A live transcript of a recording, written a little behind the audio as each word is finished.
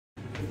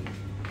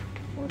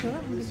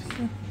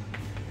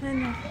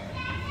Հենա։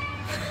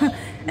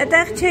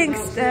 Այդեղ չենք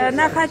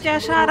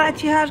նախաճաշը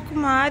առաջի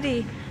հարկում արի։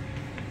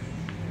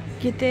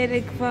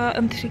 Գիտերեկվա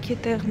ընթրիքի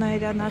տեղն է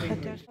իր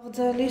նախաճաշ։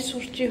 Աղձալի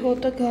սուրճի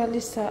հոտը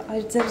գալիս է,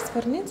 այր ձերս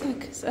վրնից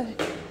եք,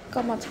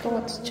 կամաց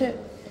չէ։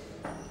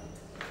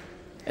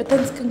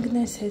 Այդենց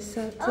կնգնես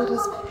հեսա,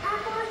 ձերս։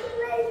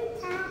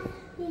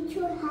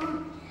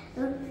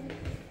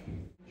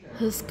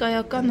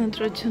 Հսկայական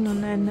ընտրություն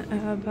ունեն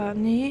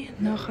բանի,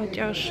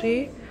 նախաճաշի,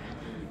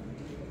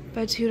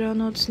 բայց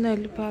հյուրանոցն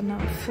էլ բանա,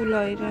 ֆուլ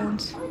է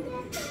իրենց։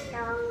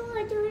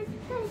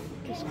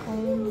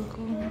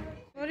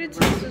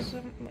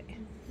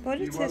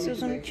 Որից ես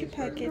ուզում չի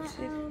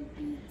փակեցի։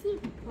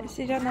 Ես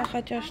իրա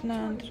նախաճաշն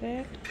է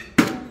ընտրել։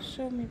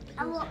 Շոմի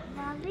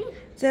պլիզ։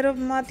 Ձերով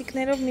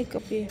մատիկներով մի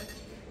կպի։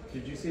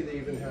 Did you see they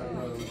even have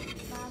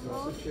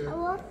sausage here?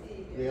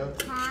 Yeah.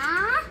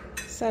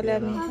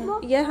 Salami.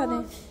 Yeah,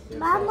 honey.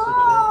 Mamo.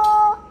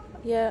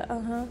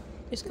 Yeah,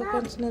 It's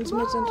continents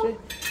mezzantre.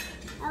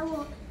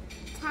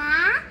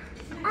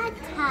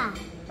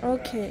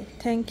 Okay,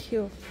 thank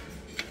you.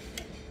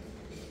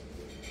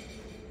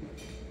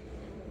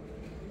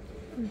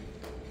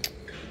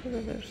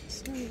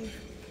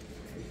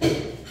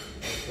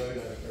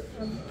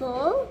 A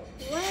bowl?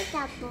 Where's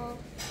that bowl?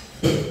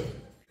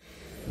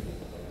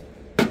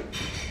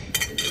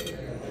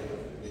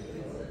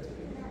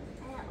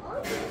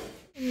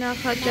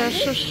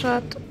 Նախաճաշը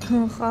շատ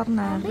խառն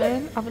է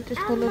եղել, ավելի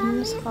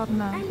բոլորինս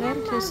խառն է եղել,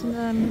 ես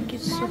մի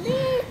քիչ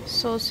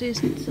սոսից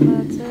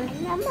ծված է։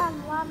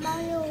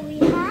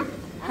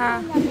 Հա։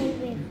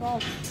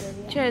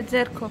 Չէ,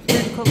 ձեռքով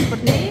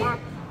բռնի։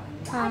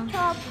 Հա։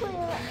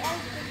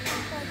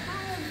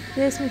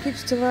 Ես մի քիչ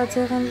ծված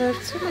եղան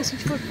վերցրել, ես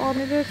ինչ-որ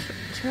պանիր էր,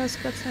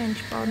 չհասկացա ինչ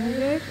պանիր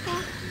էր,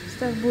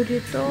 ստեղ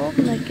բուրիտո,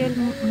 մեկ էլ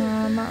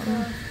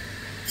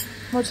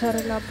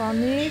մոցարելա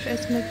պանիր,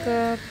 այս մեկը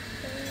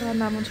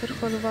ոնց որ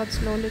խորոված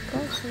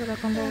լոլիկա,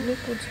 սովորական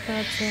լոլիկ ու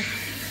ծածկ։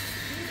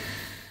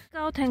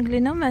 Կաուտ ենք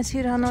լինում այս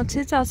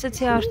հյուրանոցից,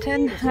 ասեցի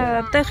արդեն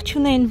տեղ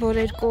չունեին, որ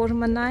երկու օր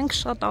մնայինք,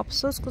 շատ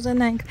ափսոս,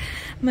 կուզենայինք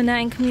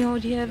մնայինք մի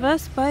օր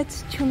ևս, բայց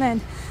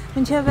չունեն։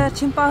 Մինչև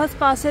վերջին պահը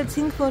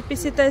սպասեցինք,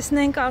 որպեսզի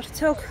տեսնենք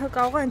արդյոք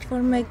կարող է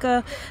ինչ-որ մեկը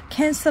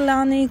cancel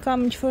անի կամ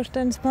ինչ-որ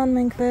տենց բան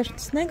մենք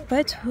վերցնենք,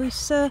 բայց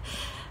հույսը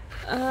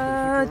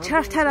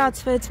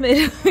չարդարացվեց մեր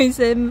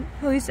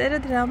հույսերը,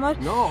 դրա համար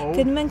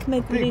գնում ենք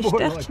մեկ ուրիշ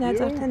տեղ, չնայած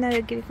արդեն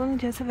Երեգրիկոն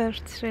ինչեսը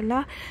վերցրել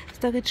է,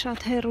 ստեղից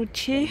շատ հեռու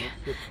չի,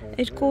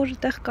 երկու օր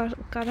տեղ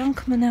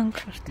կարանք մնանք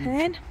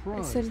արդեն,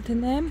 ես էլ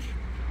դնեմ,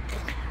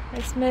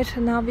 այս մեր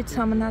նավից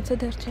մնացը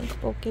դեռ չենք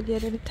պոկել,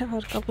 երևի թե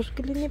հարկավոր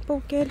կլինի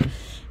պոկել,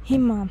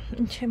 հիմա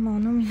ինչ եմ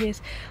անում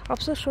ես,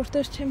 ափսոս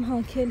շորտեր չեմ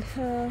հագել,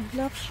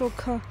 լավ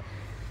շոք է,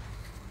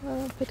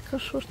 պետք է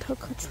շորտ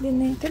հագած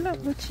լինեին, դե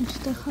լավ ոչինչ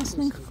տեղ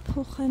հասնենք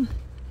կփոխեմ,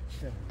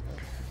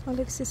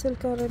 Ալեքսիս էլ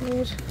կարելի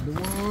էր,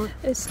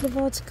 այս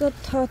լվացքը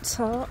թաց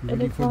է,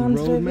 էլեկ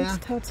վանձրևից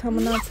թաց է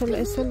մնացել,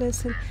 ես էլ,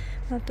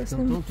 նա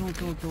տեսնեմ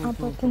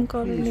ապակում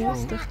կարելի է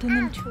ստեղ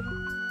դնեմ չորը։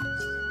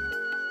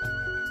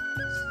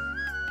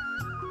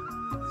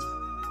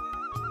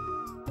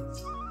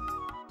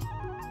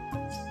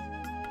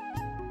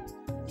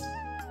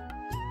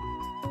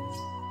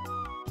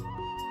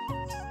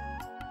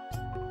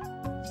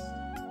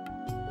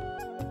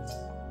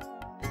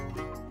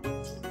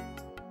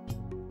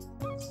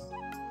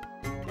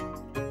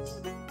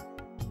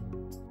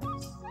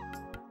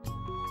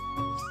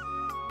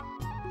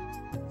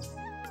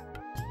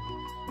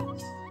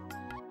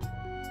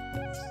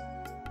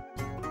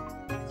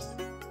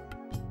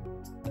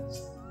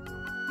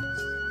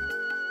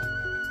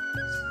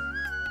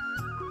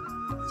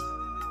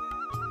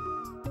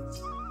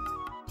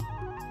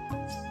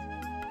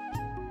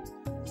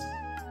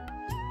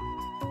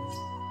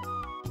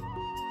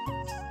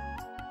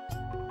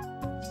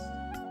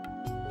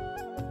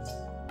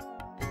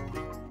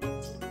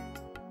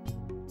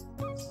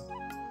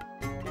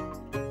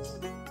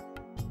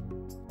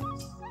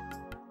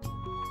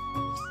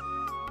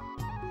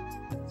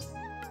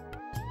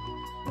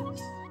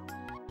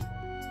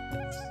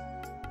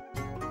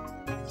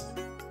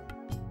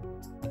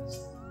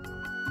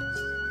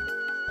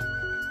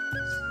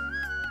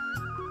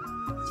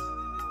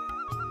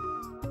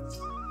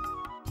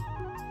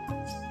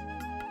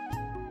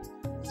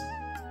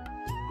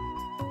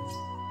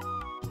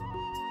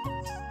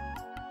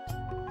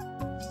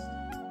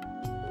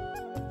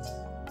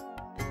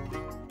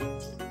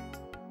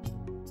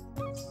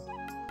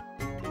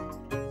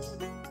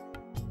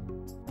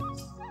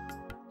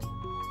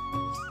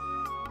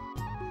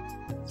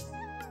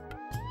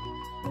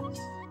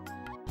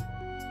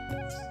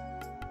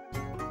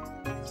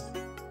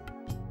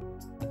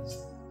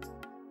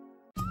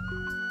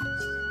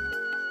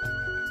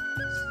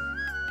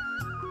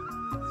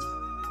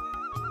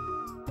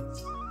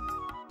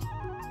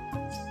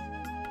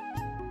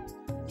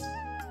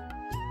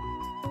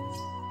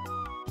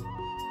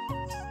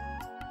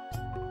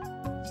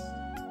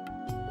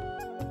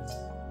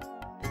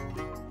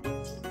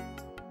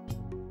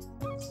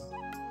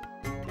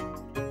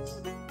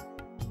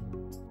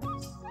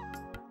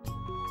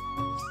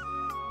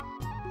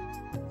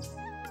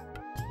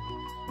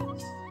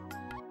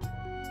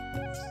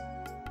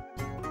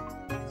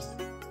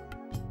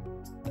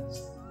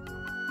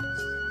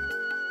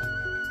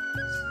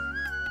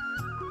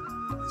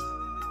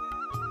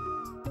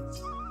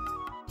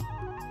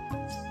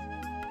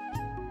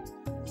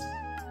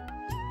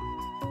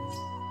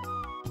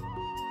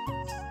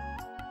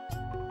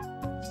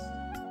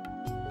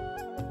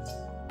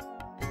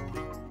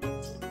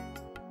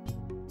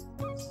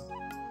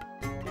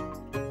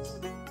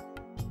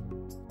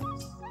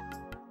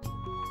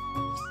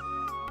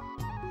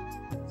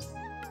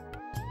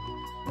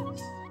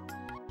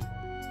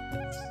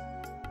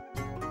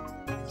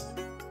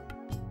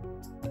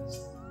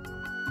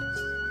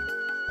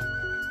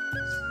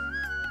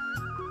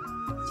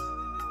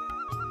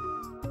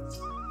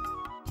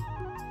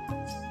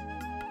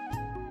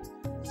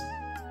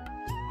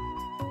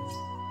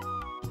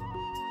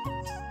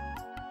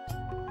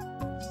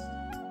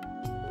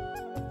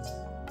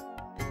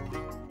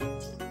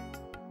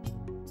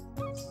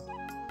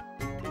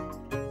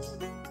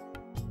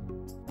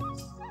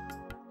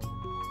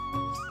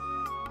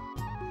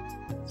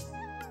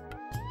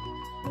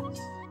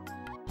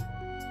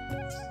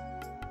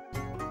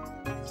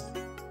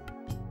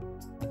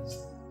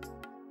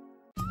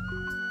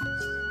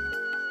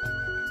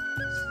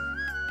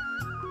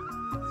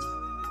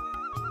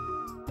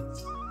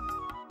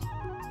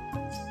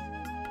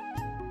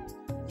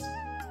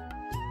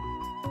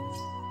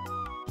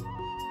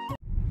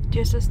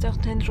 Ես այստեղ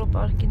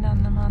դենդրոպարկին եմ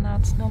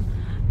նմանացնում,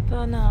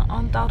 բանա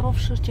անտառով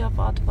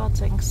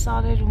շրջապատված ենք,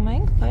 սարերում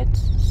ենք, բայց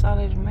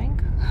սարերում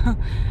ենք,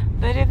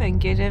 վերև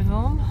ենք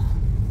երևում,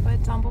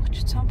 բայց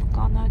ամբողջությամբ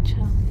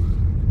կանաչը։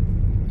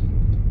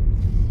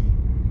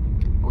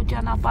 Ու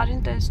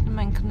ճանապարհին տեսնում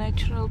ենք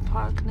natural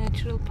park,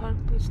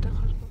 այստեղ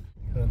հարկով։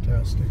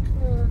 Fantastic.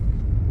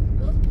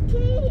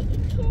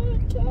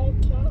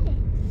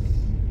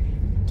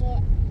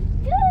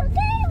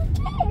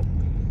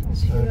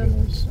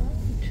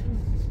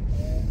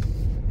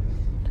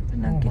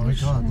 Oh my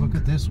God, look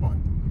at this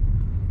one.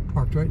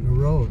 Parked right in the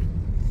road.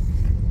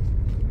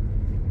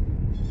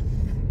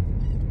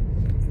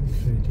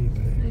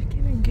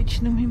 Երկիվ ենք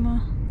իջնում հիմա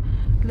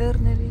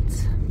լեռներից։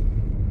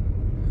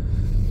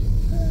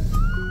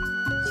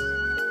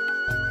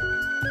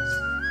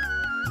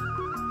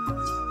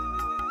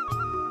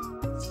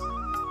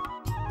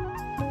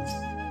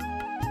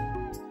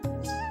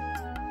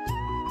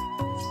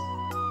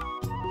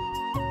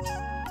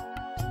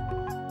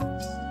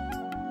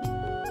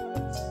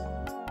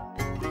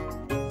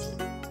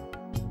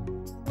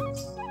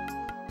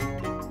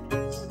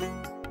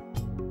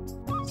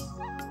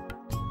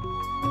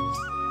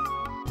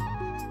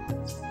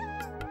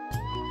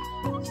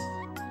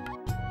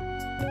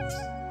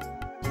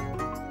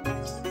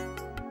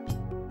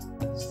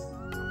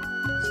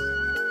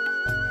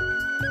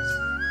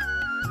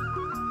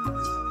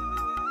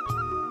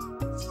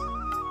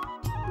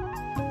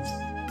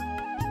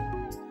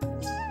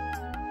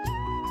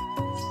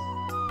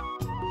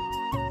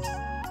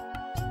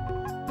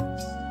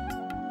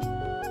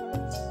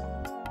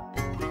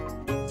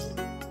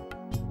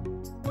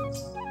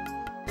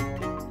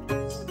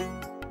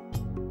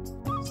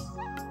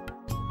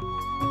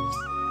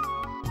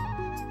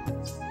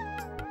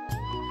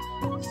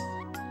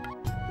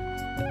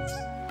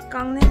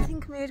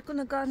 Կանգնեցինք մի երկու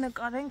նկար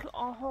նկարենք,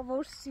 ահա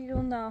որ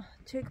սիրուն է,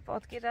 չեք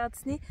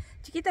պատկերացնի,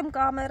 չգիտեմ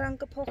կամերան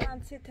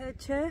կփոխանցի թե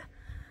չէ,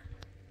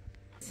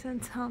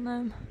 սենց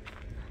անեմ։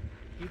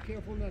 Be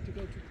careful not to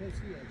go too close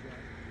to the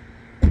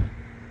edge.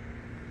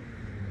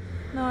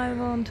 No, I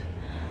won't.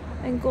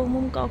 Այն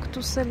կողմում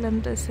կակտուս էլ եմ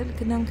տեսել,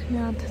 գնանք մի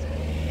հատ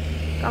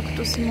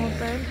կակտուսի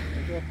մոտել։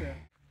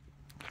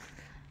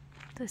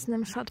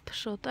 Տեսնեմ շատ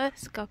փշոտ է,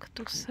 այս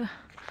կակտուսը,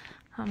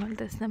 համել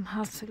տեսնեմ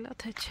հասել է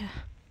թե չէ։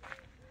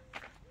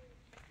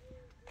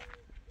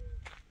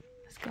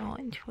 Կա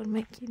ինչ-որ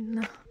մեկինն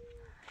է,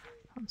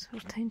 ոնց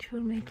որ թե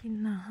ինչ-որ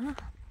մեկինն է, հա։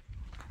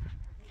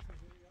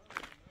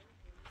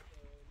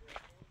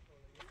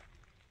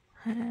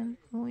 Հեն,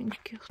 ու ինչ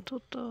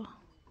կեղտոտ է,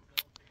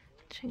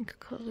 չենք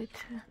կողի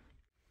թե,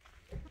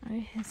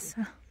 այ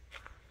հեսա։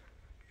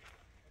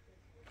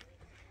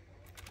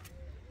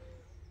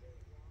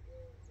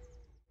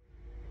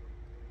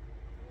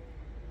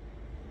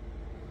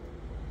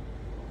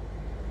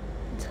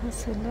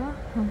 Հասել է,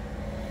 հա։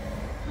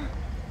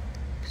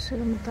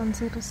 Շերը մտան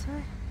ձերս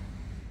այ։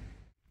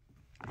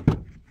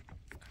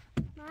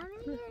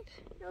 Mommy,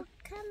 you're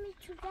coming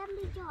to get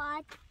me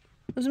hot.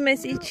 Ուզում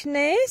ես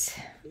իջնես։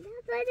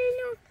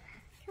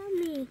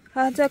 Coming.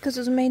 Հաձակս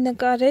ուզում էի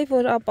նկարեի,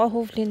 որ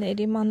ապահով լիներ,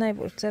 իմանայի,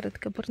 որ ձեռդ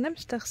կբռնեմ,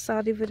 ստեղ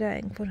սարի վրա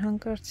ենք, որ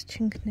հանկարծ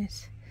չընկնես։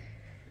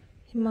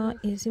 Հիմա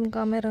ես իմ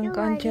կամերան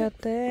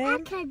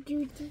կանջատեմ։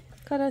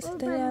 Կարաս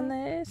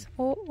դրանես,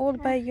 all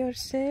by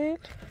yourself։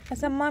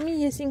 Ասա մամի,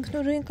 ես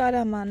ինքնուրույն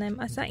կարամ անեմ,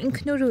 ասա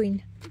ինքնուրույն։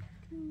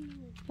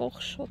 Ող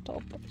շոտ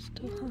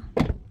ապստող, հա։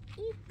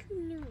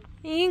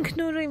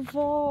 Ինքնուրույն,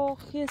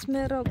 ող, ես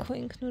մեռա քո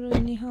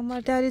ինքնուրույնի համար,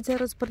 դարի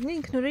ձեռս բռնի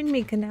ինքնուրույն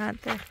մի գնա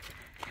այդտեղ։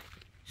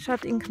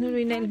 Շատ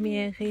ինքնուրույն էլ մի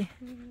եղի։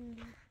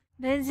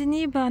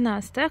 Բենզինի բան է,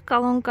 ստեղ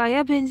կալոնկա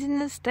է,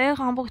 բենզինը ստեղ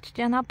ամբողջ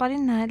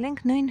ճանապարհին նայել ենք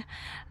նույն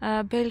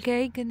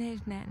Բելգիայի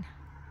գներն են։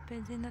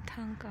 Բենզինը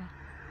թանկ է։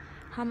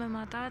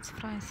 Համեմատած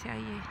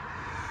Ֆրանսիայի։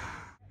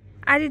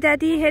 Արի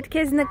դադի հետ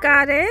քեզ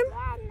նկարեմ։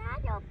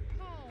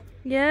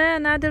 Yeah,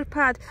 another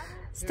part.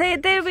 Stay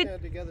there with. There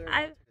it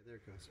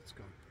goes. It's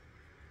gone.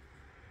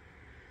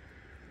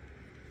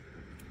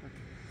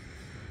 Okay.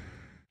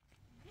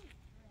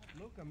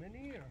 Look, a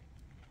menhir.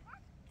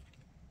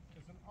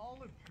 There's an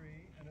olive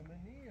tree and a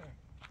menhir.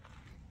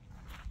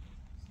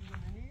 See the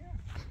menhir?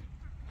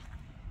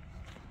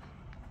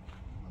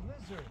 A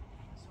lizard.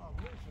 I saw a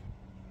lizard.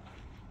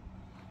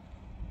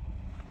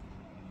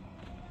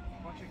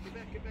 Watch it. Get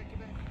back. Get back. Get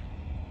back.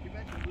 Get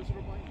back. The lizard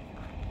will bite you.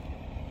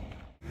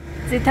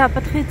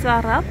 Ձիթապտղի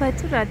ծառա,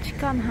 բայց ուրա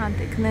չկան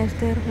հանդիկներ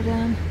դեռ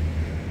վրան։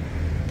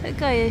 Թե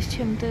կա ես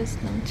չեմ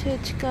տեսնում, չէ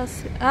չկաս։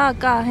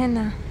 Կա,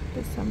 հենա,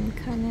 տեսամ մի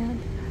քանի հատ։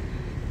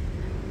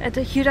 Այդ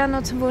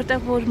հյուրանոցը որտեղ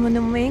որ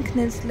մնում էինք,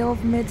 նենց լավ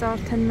մեծ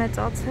արդեն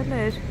մեծացել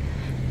էր,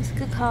 իսկ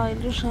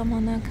քաղելու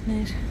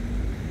ժամանակներ։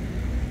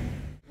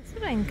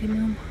 Այսօր ենք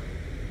գնում։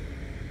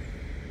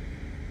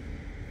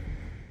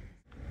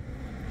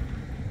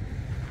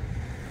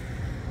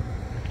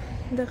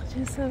 Դեռ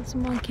չես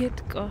ասում ագետ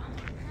կա։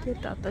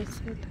 Գետա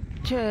տեսել։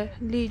 Չէ,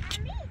 լիճ,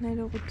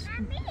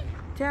 ներողություն։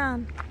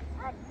 Ջան։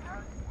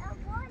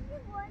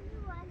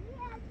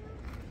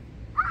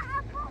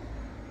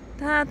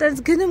 Դա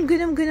տես գնում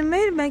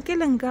էր, մեկ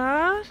էլ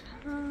ընկար։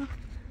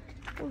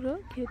 Ուրը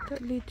գետը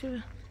լիճը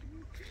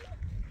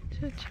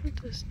չեմ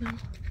տեսնում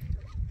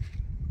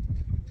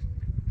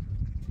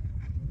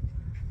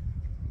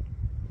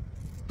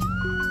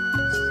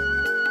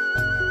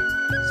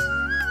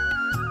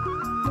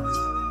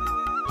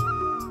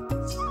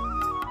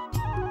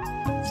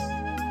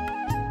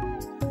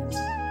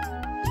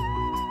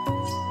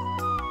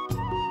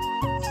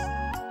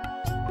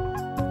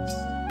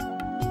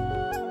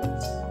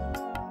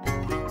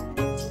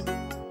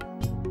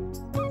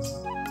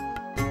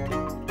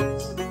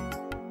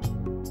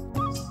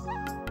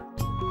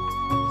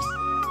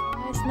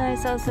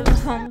Այս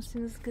ասելուց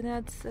համուսինս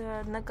գնաց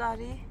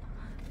նկարի,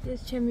 ես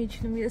չեմ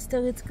իջնում, ես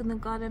տեղից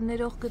կնկարեմ,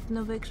 ներող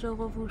գտնվեք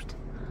ժողովուրդ։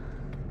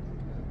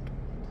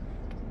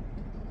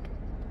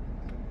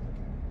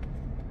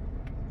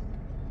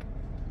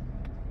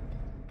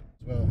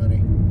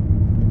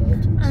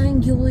 Այն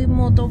գյուղի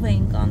մոտով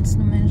էինք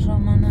անցնում են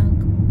ժամանակ։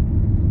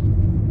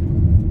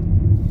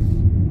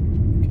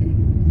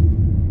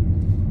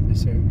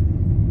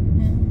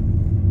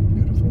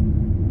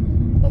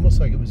 Almost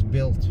like it was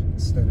built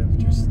instead of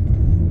just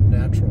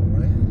natural,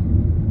 right?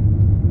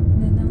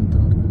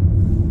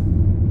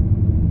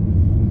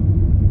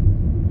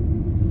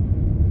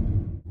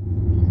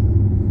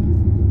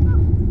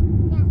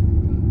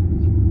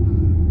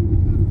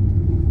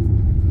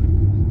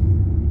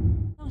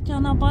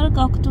 Ճանապարհը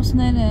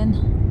կակտուսներ են։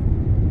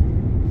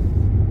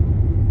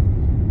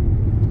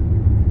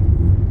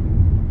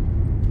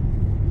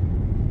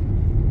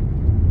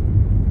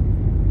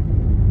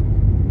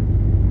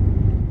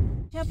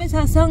 Չափես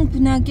հասանք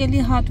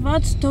բնակելի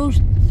հատված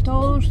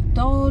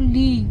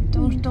Տորտոլի,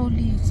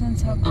 սենց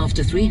հապ։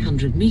 After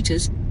 300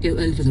 meters, go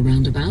over the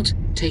roundabout,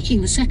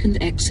 taking the second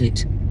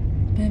exit.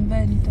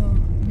 Benvenuto,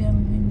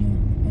 bienvenue,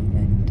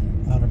 benvenuto.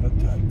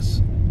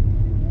 Arbatax.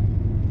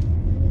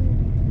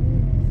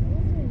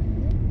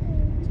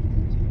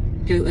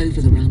 Go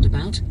over the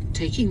roundabout,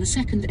 taking the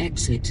second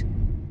exit.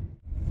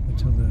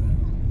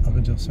 Up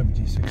until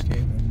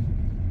 1768, when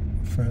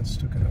France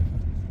took it over.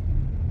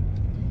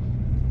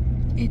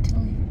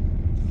 Italy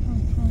from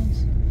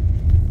France.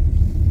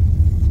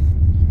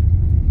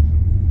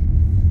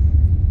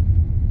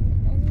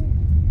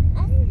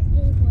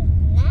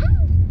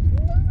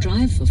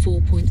 Drive for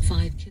 4.5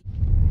 kilometers.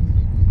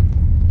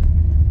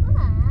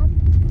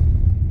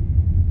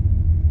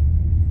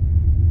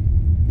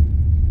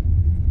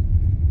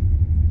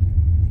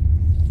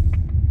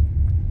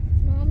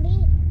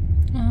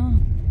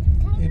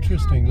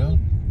 Interesting, no?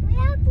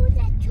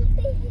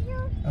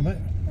 Am I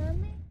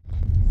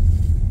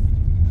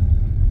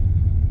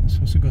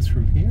supposed to go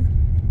through here?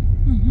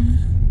 Mm-hmm.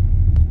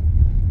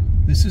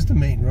 This is the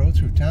main road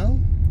through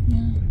town?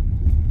 Yeah.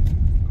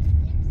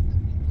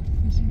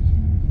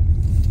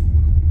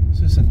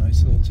 This is a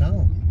nice little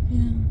town.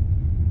 Yeah.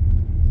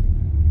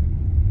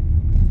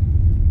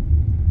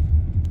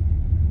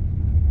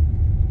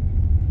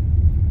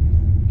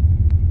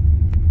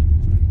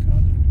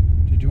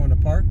 Did you want to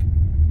park?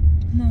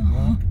 No.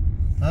 Walk?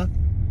 Huh?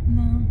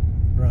 No.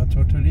 Around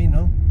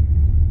Tortolino?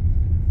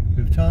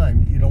 We have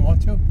time. You don't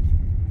want to?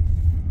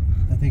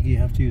 I think you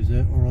have to use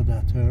the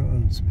Orodator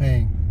or it's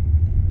paid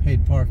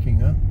parking,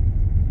 huh?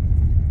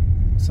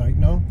 Site,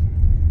 no?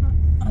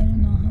 I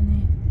don't know,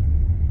 honey.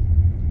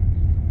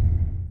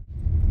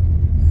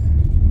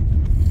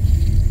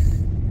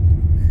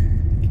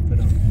 Keep it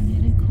up.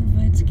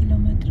 3-6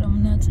 կիլոմետր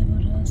մնաց է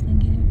որ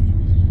հասնենք երևի։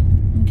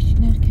 Մի քիչ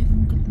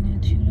ներքևում գտնի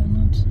այդ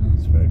հյուրանոցը։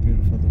 It's very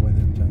beautiful the way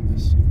they've done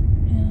this.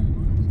 Yeah,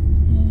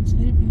 it's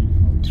very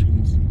beautiful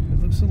trees. It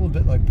looks a little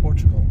bit like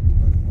Portugal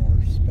or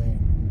Spain.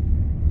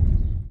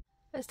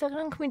 Այստեղ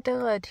ենք մի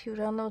տեղ այդ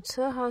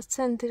հյուրանոցը,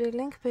 հասցեն դրել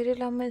ենք,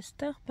 բերել ամ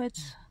այստեղ, բայց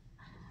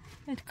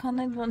այդքան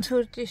էլ ոնց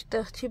որ ճիշտ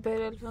տեղ չի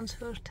բերել, ոնց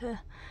որ թե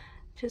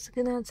չես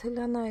գնացել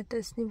անա է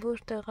տեսնի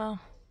որտեղ է։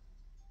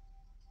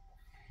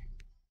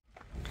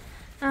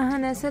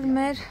 Ահան ես էլ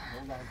մեր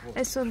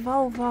այսօրվա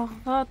ու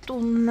վաղվա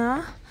տունն է,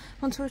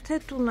 ոնց որ թե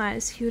տուն է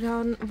այս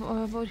հյուրան,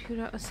 որ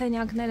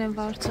սենյակներ են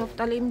վարձով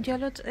տալի,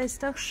 իմջալոց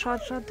այստեղ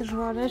շատ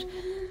դժվար էր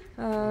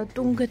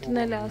տուն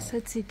գտնել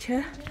ասեցի, չէ,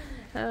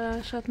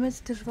 շատ մեծ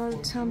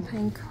դժվարությամբ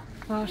ենք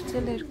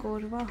վարձել երկու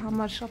օրվա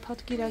համար, շաբաթ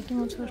կիրակի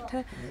ոնց որ թե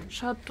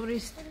շատ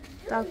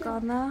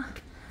տուրիստական է,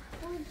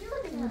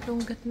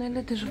 տուն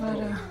գտնելը դժվար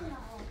է։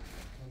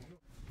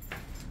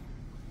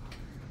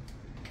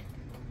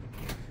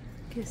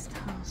 Guest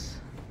house.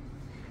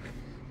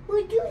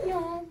 Would you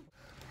know?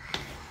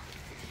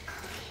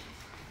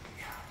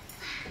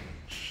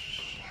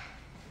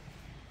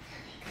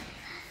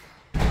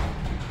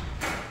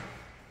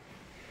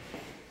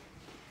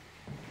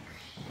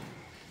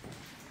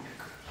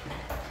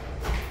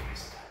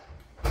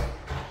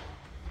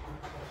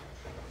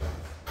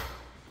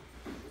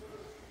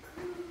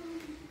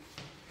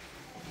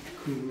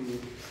 Cool.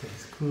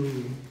 It's cool.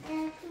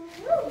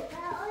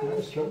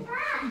 Nice, right?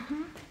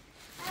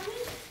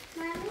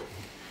 Mommy,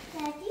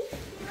 Daddy,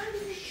 you want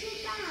to shoot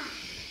back?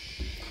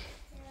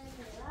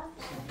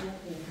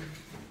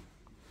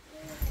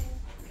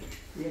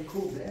 Yeah,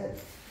 cool bed.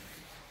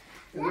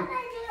 Yeah, but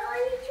there are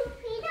only 2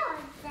 feet on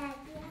that.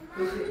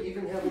 You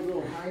can have a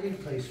little hiding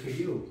place. place for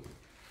you.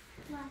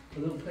 A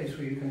little place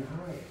where you can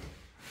hide.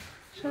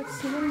 Շատ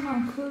սիրուն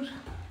մաքուր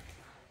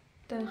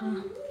տեղը։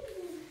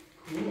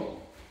 Cool.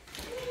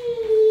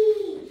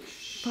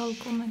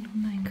 Բալկոն էլ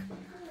ունենք։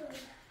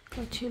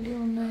 Կոչելի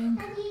ունենք։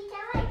 We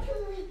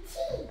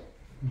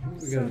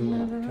got a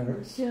little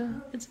terrace. Yeah,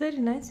 it's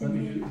very nice. Let me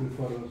do the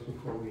photos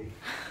before we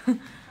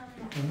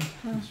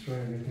destroy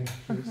everything.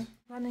 Please.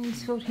 Բանը ինձ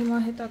որ հիմա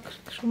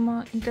հետաքրքրում է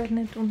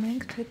ինտերնետ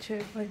ունենք, թե չէ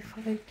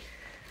Wi-Fi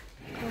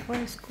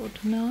կողայս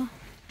կոդնա,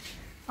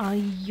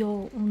 այո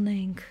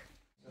ունենք։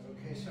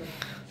 Okay, sir.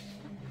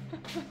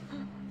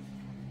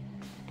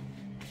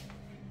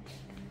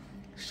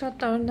 Շատ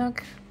տարօրինակ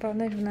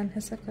բաներ ունեն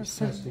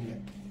հեսակարսը։ Testing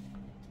it.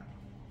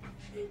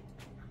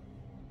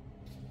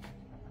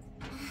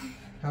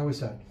 How is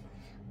that?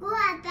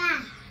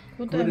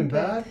 Good and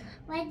bad?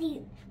 What do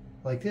you?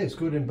 Like this,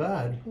 good and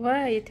bad.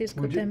 Why it is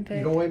Would good you, and you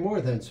bad? don't weigh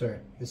more then, sir.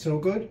 It's no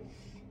good?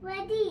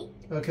 What do you?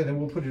 Okay, then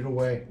we'll put it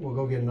away. We'll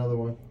go get another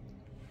one.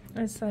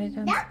 Այս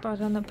այրանց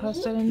պարանը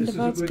փաստորեն This is a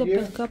դված good կպետք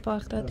year? կա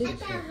պարտադիր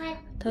Okay.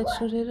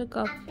 թաչուրերը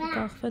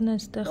կախվեն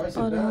այստեղ Why is it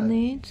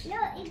պարանից։ No,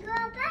 it go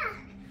back.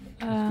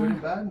 It's good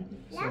and bad?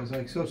 So it's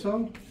like so-so?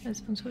 Այս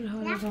ոնց որ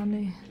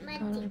հարևանի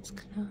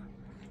տարածքն է։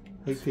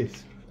 Like this.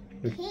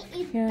 He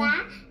is Yeah.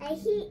 bad and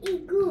he is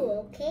good,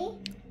 okay?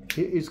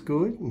 Here is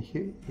good, and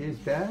here is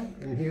bad,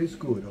 and here is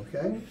good,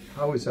 okay?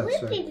 How is that, Put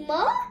sir? it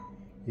more?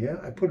 Yeah,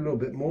 I put a little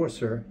bit more,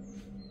 sir.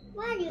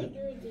 Why do you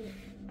do this?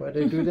 Why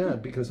did I do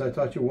that? Because I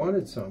thought you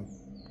wanted some.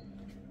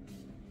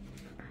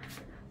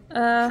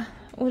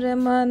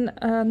 Ուրեմն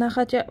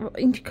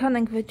ինչքան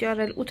ենք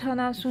վճարել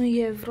 80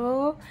 եվրո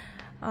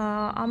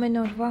ամեն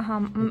օրվա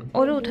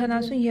օրը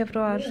 80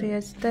 եվրո արժի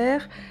այստեղ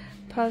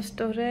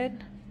փաստորեն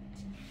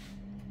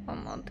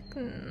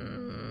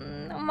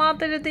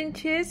մատերը դին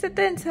չի էս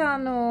տենց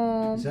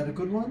անում Is that a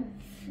good one?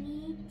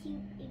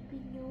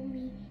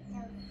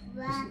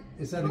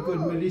 Is that a good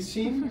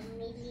millesime?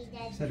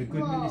 Is that a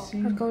good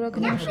millesime? հարկավոր է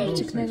գնամ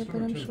շուրցիկները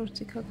բերեմ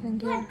շուրցիկ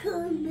հագնենք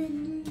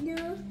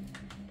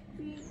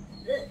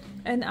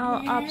and our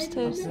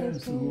upstairs There's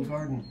as the little well.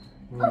 garden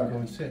where we go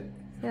and sit if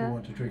Yeah. you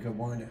want to drink a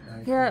wine at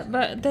night. Yeah,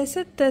 but they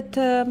said that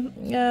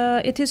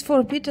it is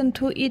forbidden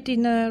to eat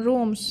in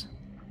rooms.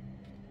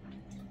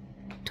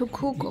 To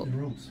cook, Eat in the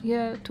rooms.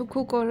 yeah, to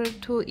cook or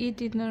to eat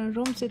in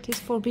rooms, it is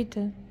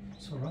forbidden.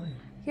 It's all right.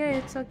 Yeah,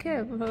 it's okay.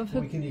 We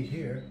can eat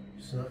here,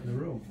 just not in the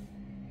room.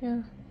 Yeah,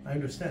 I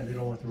understand they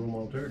don't want the room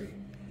all dirty.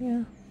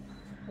 yeah.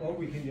 Or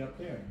we can eat up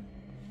there.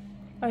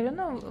 I don't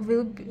know.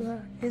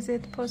 Is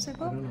it I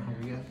possible? don't know how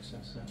we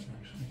access that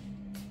actually.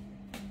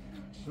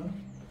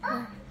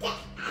 Huh?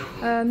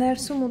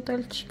 Ներսում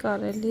ուտել չի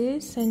կարելի,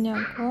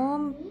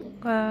 սենյակում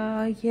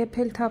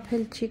եփել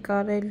թափել չի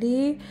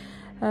կարելի,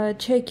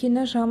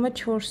 չեքինը ժամը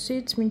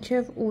 4-ից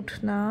մինչև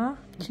 8-ն է,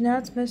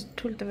 չնայած մեզ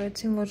թույլ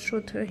տվեցին, որ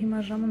շուտ հիմա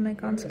ժամը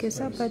 1:30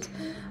 է, բայց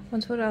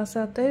ոնց որ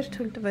ազատ էր,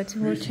 թույլ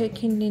տվեցին, որ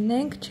չեքին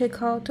լինենք,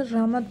 չեքաուտը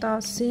ժամը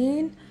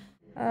 10-ին,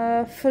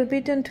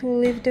 forbidden to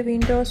leave the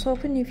windows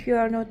open if you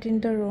are not in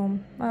the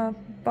room.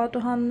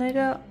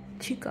 Պատուհանները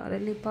չի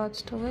կարելի բաց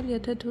թողել,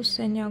 եթե դու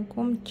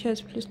սենյակում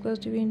չես, please close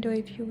the window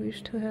if you wish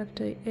to have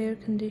the air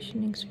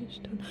conditioning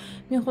switched on.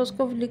 Մի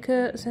խոսքով լիքը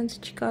սենց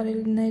չի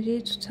կարելիների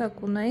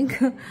ցուցակ ունենք,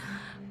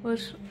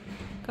 որ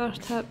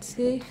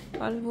կարդացի,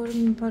 կարևորը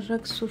մի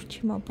բաժակ սուրճ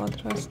հիմա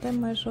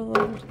պատրաստեմ, այ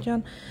ժողովուրդ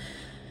ջան,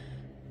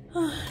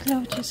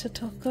 լավ չես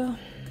թողա,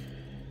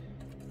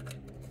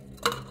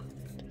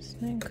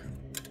 տեսնենք,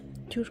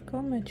 ջուր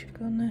կա մեջ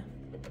կան է,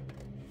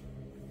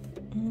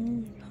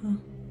 հա,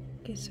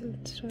 կեսը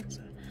լծրած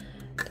է,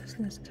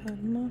 տեսնես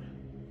թարմա,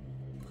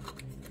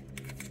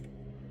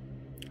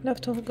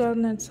 լավ թող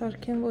գարնեն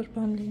սարքեն, որ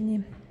բան լինի,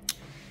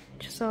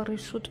 չսարի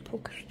շուտ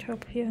փոքր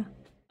չափի է,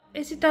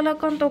 Այս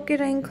իտալական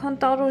տոկերը այնքան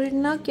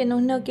տարօրինակ են,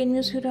 օրինակ այն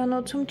մյուս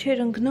հյուրանոցում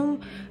չէր ընկնում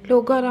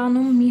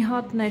լոգարանում մի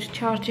հատներ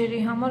չարջերի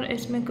համար,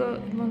 այս մեկը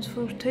ոնց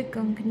որ թե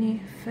կընկնի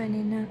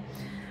ֆենինը,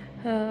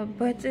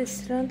 բայց այս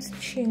սրանց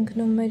չի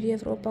ընկնում մեր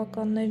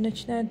եվրոպականներն,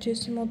 չնայած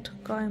ջեսի մոտ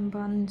կա այն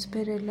բանից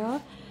բերելա,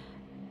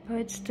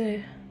 բայց դե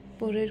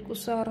որ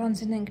երկուսը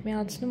առանձին ենք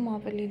միացնում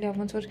ավելի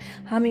լավ, ոնց որ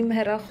համ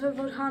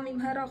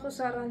իմ հեռախոս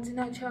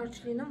առանձինա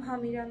չարջ լինում,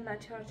 համ իրաննա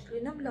չարջ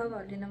լինում, լավ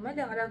է լինում,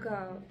 էլի արագ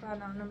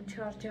բանանում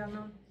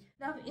չարջանում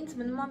Լավ, ինձ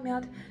մնում է մի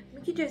հատ,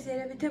 մի քիչ ես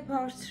երևի թե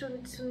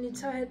բարձրությունից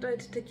հետո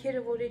այդ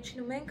դքերը, որ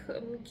իջնում ենք,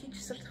 մի քիչ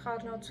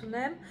սրտխառնոց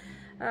ունեմ,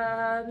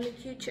 մի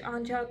քիչ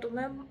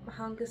անջատում եմ,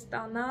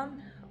 հանգստանամ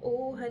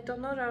ու հետո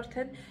նոր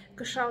արդեն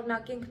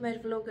կշարունակենք մեր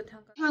վլոգը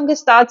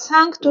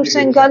Հանգստացանք, դուրս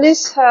ենք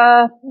գալիս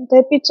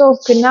դեպի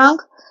ծով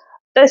գնանք,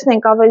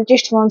 տեսնենք ավելի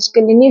ճիշտ ոնց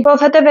կլինի,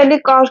 որովհետև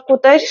էլի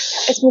կարկուտ էր,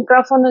 այս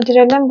միկրոֆոնը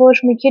դրել եմ,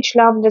 որ մի քիչ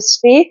լավ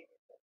լսվի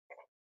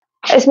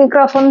Այս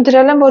միկրոֆոնը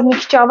դրել եմ, որ մի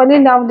քիչ ավելի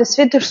լավ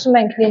լսվի, դրսում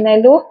ենք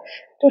լինելու,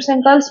 դուրս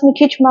ենք գալիս մի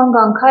քիչ ման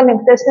գանք, այլենք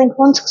տեսնենք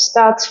ոնց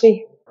կստացվի։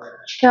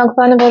 Նրանք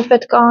բանը որ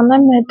պետք է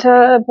անեմ, այդ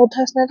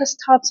բոթասները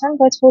ստացեմ,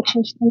 բայց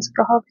ոչինչ տենց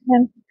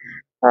կհագնեմ։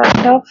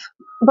 Լավ,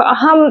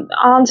 համ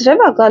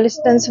անձրև է գալիս,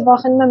 տենց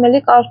վախենում եմ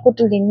էլի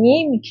կարկուտ լինի,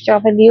 մի քիչ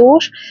ավելի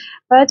ուշ,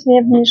 բայց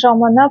միևնույն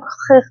ժամանակ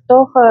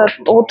խեղդող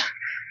տոտ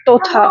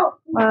տոթա,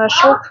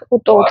 շոկ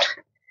ու տոթ։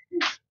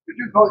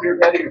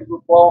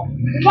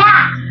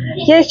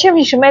 Ես չեմ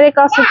հիշում, երեք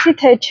ասացի,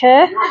 թե չէ,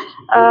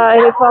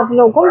 երեկվա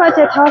վլոգում, բայց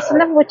եթե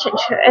ասել եմ,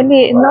 ոչինչ, էլի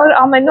նոր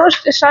ամեն օր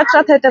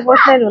շատ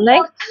հետևորդներ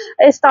ունենք,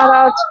 այս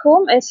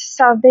տարածքում, այս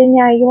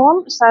Սարդենիայում,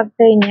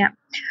 Սարդենիա,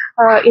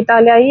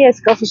 Իտալիայի այս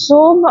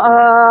կղզում,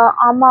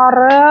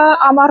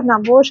 ամառն է,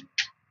 որ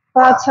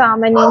բաց է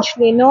ամեն ինչ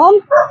լինում,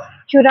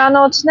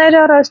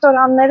 հյուրանոցները,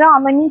 ռեստորանները,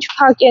 ամեն ինչ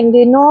փակ են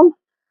լինում,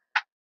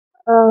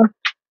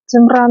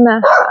 ձմռանը,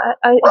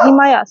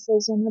 հիմա է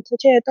սեզոնը, թե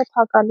չէ հետո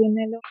փակ է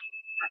լինելու։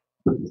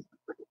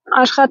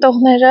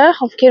 Աշխատողները,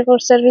 ովքեր որ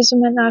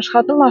սերվիզում են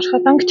աշխատում,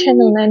 աշխատանք չեն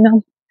ունենում։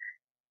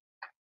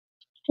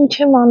 Ինչ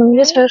եմ անում,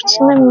 ես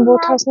վերցնում եմ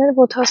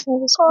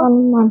բոթասներս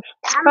անում եմ։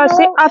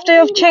 Սպասի,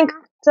 ավտոյով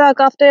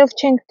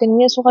չենք գնում,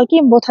 ես ուղղակի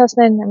իմ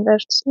բոթասներն եմ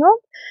վերցնում,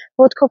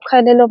 ոտքով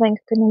քայլելով ենք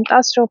գնում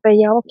 10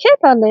 րոպեյա, օքեյ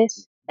տալիս։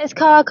 Այս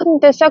քաղաքը մի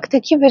տեսակ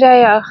թքի վրա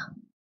է։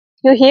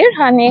 You hear,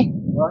 honey?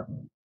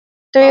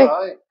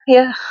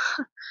 Yeah.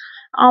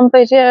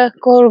 Ամպերը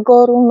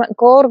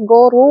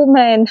գորգորում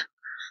են,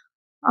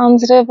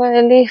 անձրևը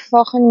էլի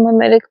վախենում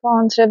եմ երեկվա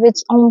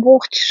անձրևից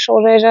ամբողջ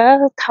շորերը,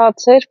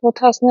 թացեր,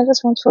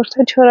 բոթասներս ոնց որ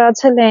թե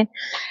չորացել են,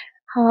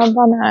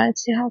 բան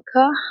արեցի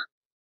հակա,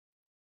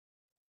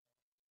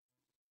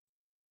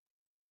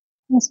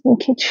 ես մի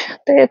քիչ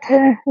դե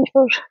եթե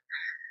ինչ-որ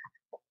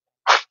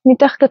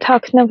միտեղ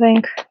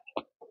կթաքնվենք,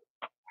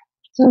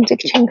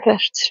 ծնծիկ չենք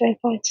վերցրել,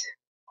 բայց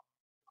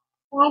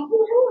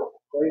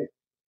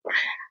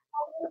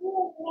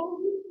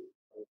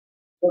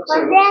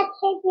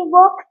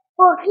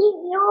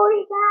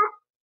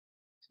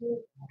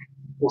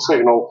Looks like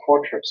an old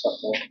fortress up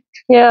there.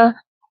 Yeah.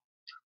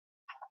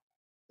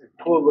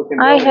 Cool looking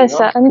Այ building,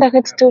 հեսա,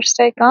 ընդեղից դուրս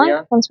եկան,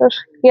 ոնց որ,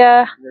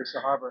 yeah, There's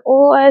the harbor.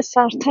 ու այս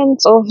արդեն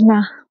ծովն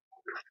է,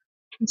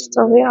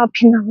 ծովի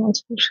ափին է ոնց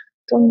որ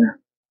տունը։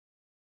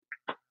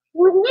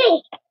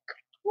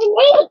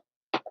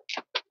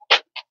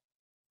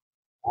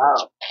 Wow.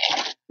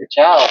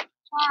 Ciao.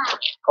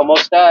 ¿Cómo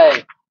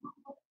estás?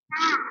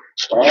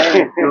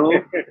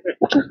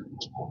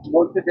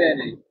 Molto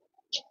bene.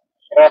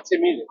 Grazie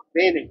mille.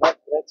 Bene,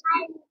 grazie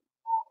mille.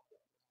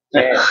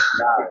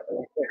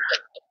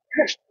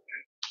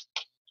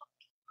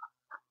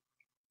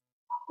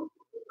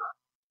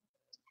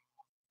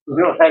 You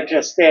know what I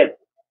just did?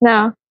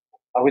 No.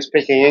 I was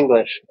speaking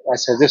English. I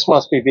said, this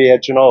must be via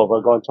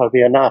Genova, going to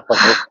via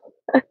Napoli.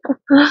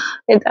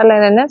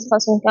 Իտալերեն ես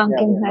ասում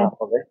կանգին հայ։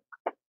 Napoli.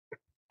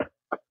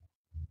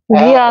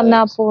 Via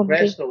Napoli.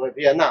 Questo è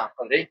via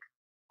Napoli.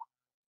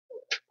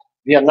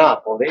 Via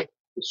Napoli.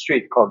 The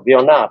street called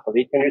Via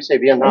Napoli. Can you say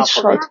Via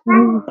Napoli?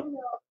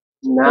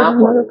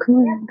 Napoli.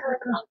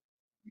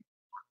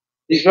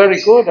 He's very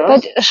good, huh?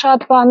 Բայց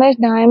շատ բաներ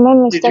նայում եմ,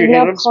 Did you այստեղ hear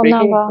լավ him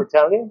speaking խոնավ է։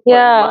 Italian?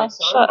 Yeah,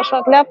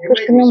 շատ լավ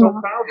կրկնում է։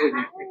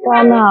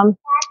 Բանա,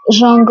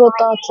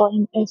 ժանգոտած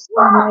են այս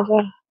բաները։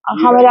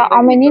 Համերա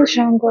ամեն ինչ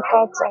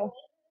ժանգոտած է։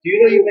 Do you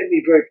know you make me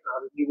very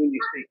proud of you when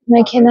you speak?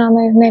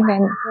 Մեքենաներն էլ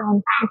են բան,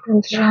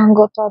 այդպես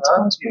ժանգոտած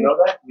ոնց You know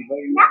that? You know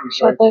you make me very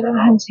շատերը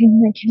հենց հին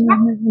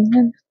մեքենաներ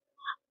ունեն։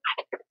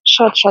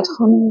 Շատ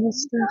խոնավ է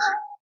այստեղ։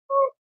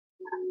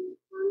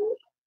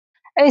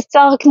 Այս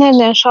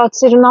ծաղիկներն են շատ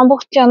սիրուն,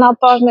 ամբողջ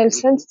ճանապարհն էլ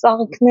սենց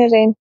ծաղիկներ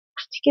են։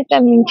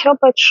 Չգիտեմ ինչա,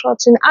 բայց շատ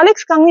սիրուն։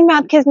 Ալեքս կանգնի մի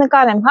հատ քեզ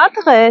նկարեմ, հա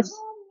տղես։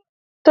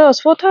 Those,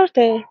 what are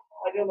they?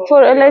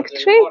 For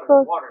electric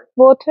or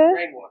water?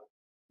 Rainwater.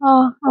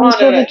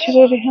 Անձրևի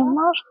ջրերի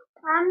համար։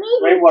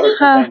 Rainwater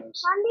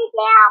containers.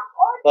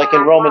 Like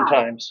in Roman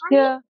times.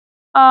 Yeah.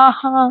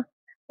 Ահա։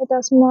 Այդ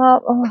ասում է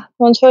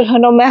ոնց որ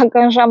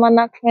հռոմեական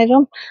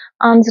ժամանակներում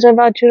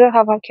անձրևաջուրը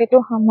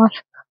հավաքելու համար։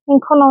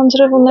 Ինքն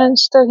անձրև ունեն,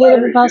 ստեղ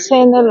երևի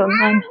բասեին էլ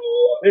ունեն։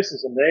 This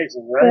is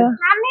amazing, right? Yeah.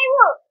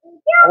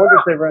 I wonder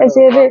if they ran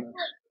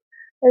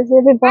Այս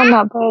երևի բան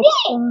է, բայց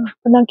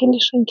բնակելի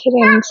շենքեր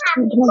են ինձ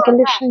թվում,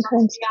 բնակելի շենք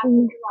են ինձ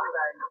թվում։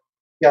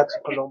 Piazza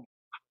Colombo.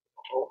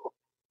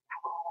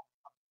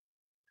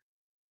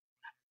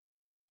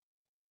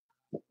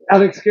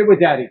 Alex, get with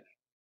Daddy.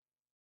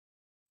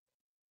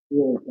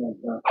 Really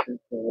fantastic.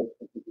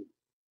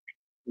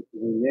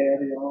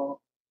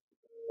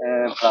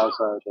 And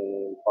Plaza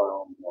de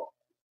Colombo.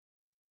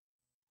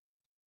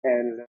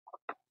 And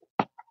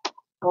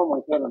oh my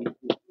goodness.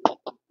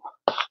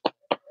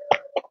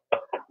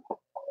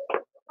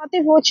 Պատի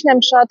ոչն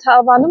եմ շատ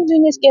հավանում,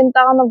 նույնիսկ այն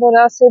տաղանը, որ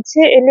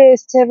ասեցի, էլի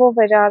այս ձևով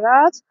էր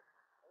արած,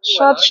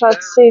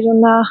 շատ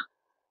սիրուն է։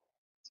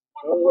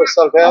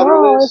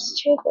 Salverio is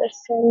չէ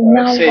տեսել,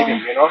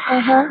 Saving, you know?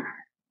 Ահա։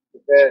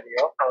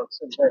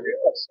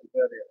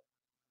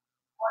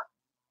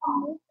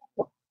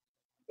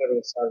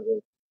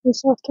 Salverio.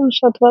 Ես արդեն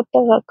շատ վատ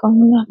տեղ է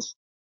կանգնած։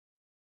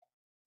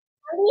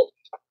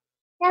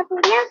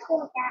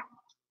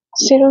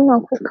 Սիրուն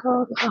ափր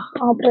քաղաք է,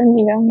 ապրեն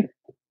իրան։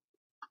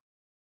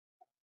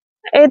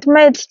 Այդ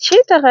մեծ չի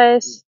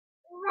տղես։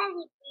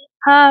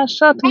 Հա,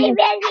 շատ մեծ։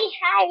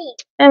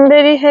 And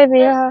very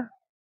heavy, հա։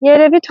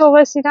 Երևի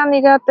թողես իրան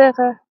իրա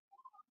տեղը։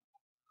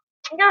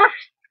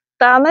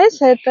 Տանես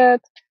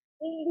հետդ։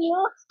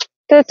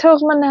 Դե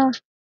թող մնա։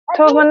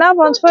 Թող մնա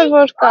ոնց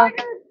որ կա։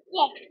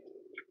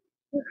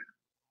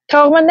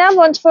 Թող մնա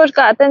ոնց որ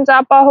կա, տենց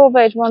ապահով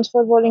էր ոնց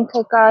որ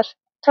ինքը կար։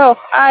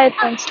 Թող, այդ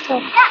տենց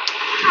թող։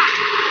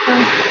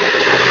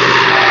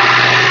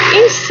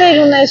 Ինչ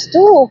սեր ունես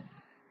դու։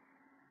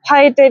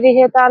 Հայտերի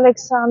հետ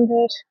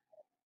Ալեքսանդր։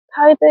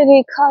 Հայտերի,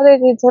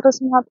 քարերի,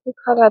 ձեռս մատի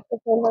քարա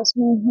տվել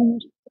ասում եմ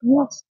հոմր։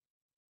 Գնաց,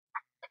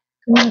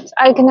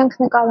 այ գնանք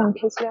նկարենք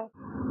քեզ լավ։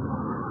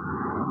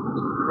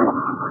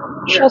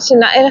 Շատ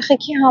սինա,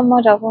 երեխեքի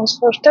համար է ոնց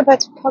որ թե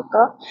բայց փակ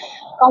է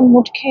կամ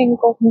մուտքային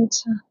կողմից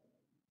է։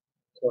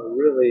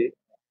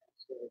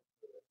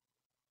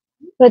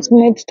 Բայց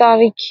մեծ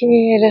տարիքի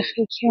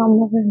երեխեքի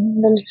համար են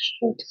ավելի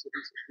շատ։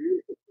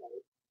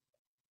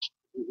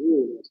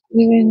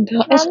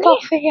 Այս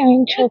կաֆեի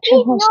ինչա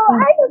չեմ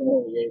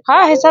հասկանում։ Հա,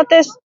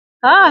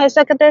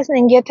 հեսա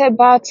կտեսնենք, եթե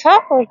բաց է,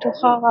 որ դու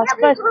խաղաս,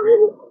 բայց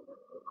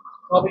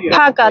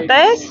փակ է,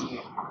 տես։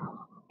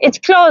 It's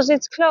closed.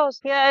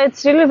 Yeah,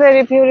 it's really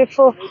very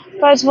beautiful.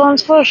 Բայց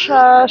ոնց որ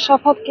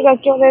շաբաթ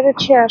կիրակի օրերը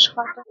չի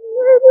աշխատում։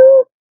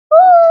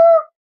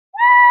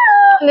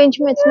 Ինչ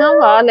մեծ նավ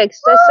է, Ալեքս,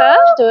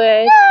 տեսա՞ր դու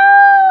ես։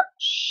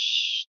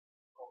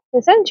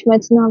 Տեսա՞ ինչ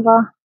մեծ նավ է։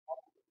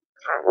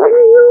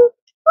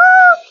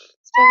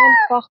 Ստեղ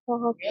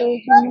բախ-բաղակի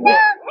հիմա։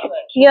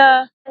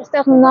 Yeah,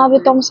 այստեղ նավի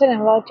տոմսեր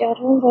են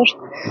վաճառում, որ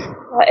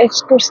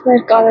էքսկուրսներ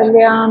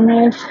կարելի է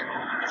անել։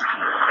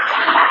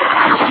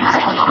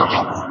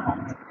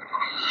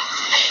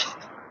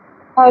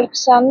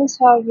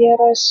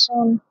 120-ից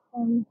 130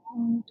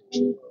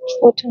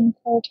 Bottom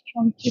card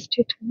from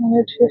 50 to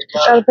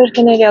 150 տարբեր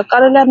գների է։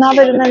 Կարելի է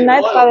նավեր ունեն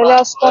նաև, կարելի է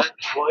այստեղ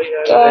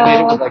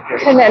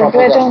քնել,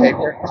 bread on.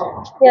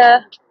 Yeah.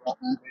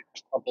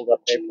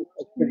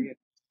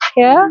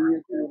 Yeah.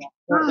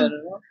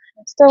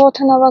 Այստեղ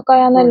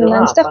օդանավակայաններ ունեն,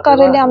 այստեղ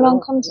կարելի է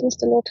ամենքամից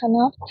նստել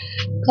օդանավ,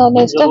 գալ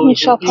այստեղ մի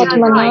շաբաթ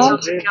մնալ,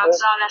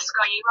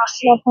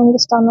 լավ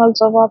հանգստանալ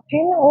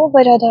ծովափին ու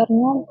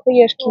վերադառնալ քո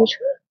երկիր։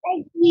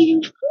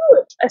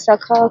 Այս է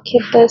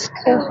քաղաքի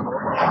տեսքը։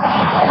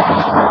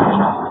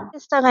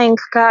 Այստեղ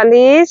ենք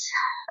գալիս,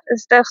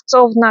 այստեղ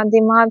ծովն է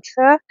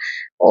դիմացը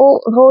ու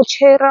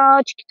ռոչերա,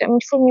 չգիտեմ,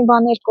 ինչ-որ մի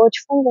բաներ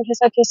կոչվում, որ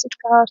հեսա քեսիդ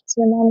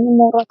կհարցնեմ, անունը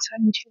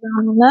մոռացա ինչ է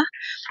անունը,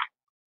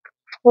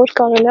 որ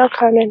կարելի է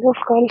քայլելով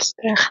գալ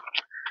այստեղ։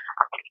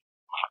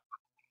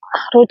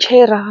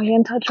 Ռոչերա,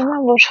 ենթադրում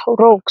եմ, որ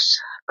rocks,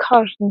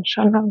 քար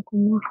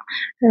նշանակում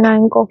է,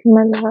 այն կողմում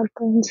էլ է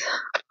տենց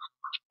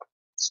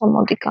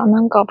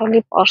սամոդիկանանք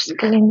ավելի պարզ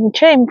կլինի,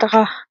 չէ իմ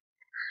տղա,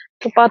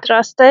 դու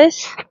պատրաստ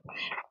ես,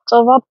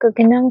 ծովափ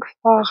կգնանք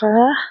վաղը,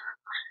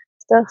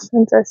 այստեղ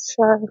սենց այս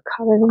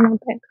քարերի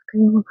մոտ ենք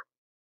գնում,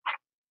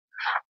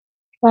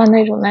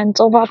 բաներ ունեն,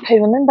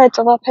 ծովափեր ունեն, բայց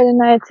ծովափերը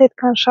նայեցի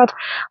այդքան շատ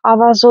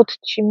ավազոտ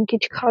չի, մի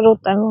քիչ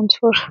քարոտ են, ոնց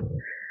որ,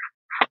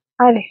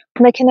 արի,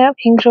 մեքենայով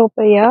 5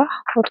 րոպե է,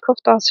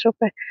 ոտքով 10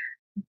 րոպե,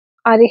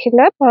 արի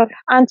հիլեպ,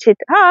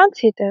 անցիդ,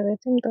 անցիդ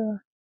եղեց իմ տղա,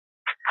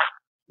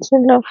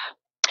 լավ,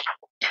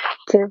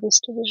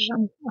 ձևս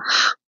դուրժան,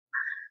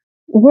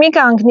 մի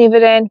կանգնի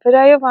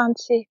վրայով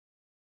անցի,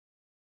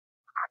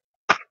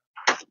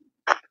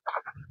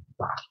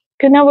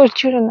 գնա որ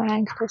ջուրը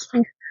նայենք,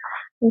 տեսնենք,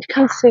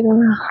 ինչքան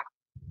սիրուն է,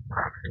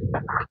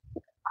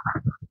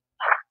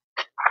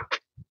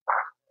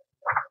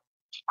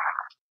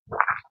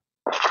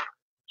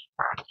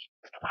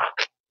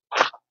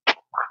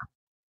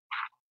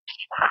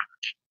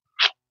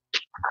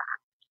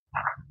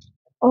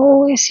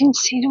 ես ինչ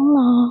սիրուն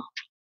է,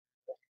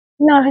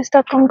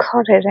 արհեստական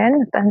քարեր են,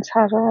 տենց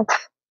հարած,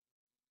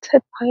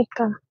 թե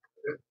փայտ է,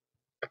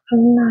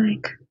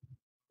 նայք,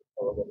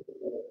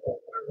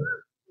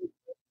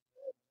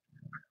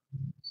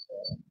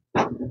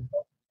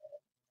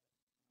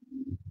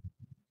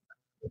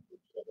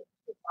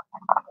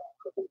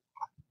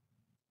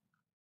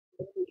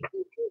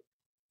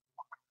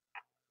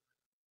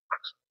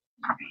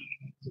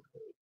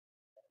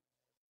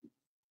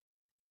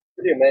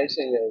 Pretty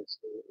amazing is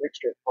the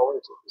mixture of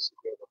colors that you see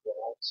here with the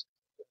lights.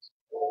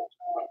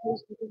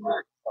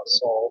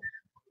 Salt.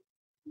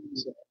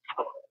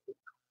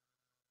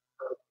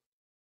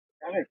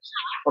 Alex,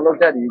 hello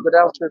Daddy, you go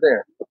down through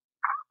there.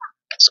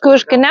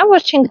 Սկուր գնա,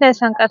 որ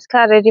չինքնես հանկած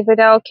քարերի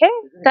վրա, okay?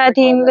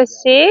 Daddy-ին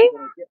լսի.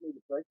 Get me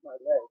to break my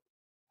leg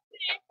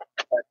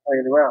by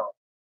playing around.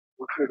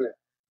 Go through there.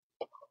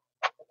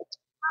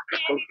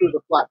 Go through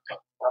the flat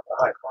part, not the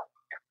high part.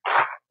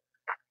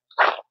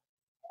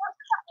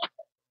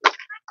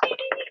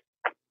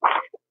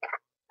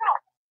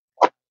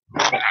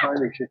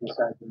 Finally, she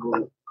decided to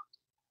move.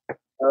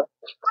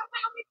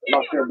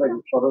 Not sure about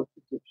your photos,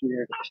 if she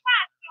here.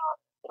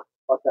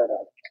 Cut that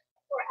out.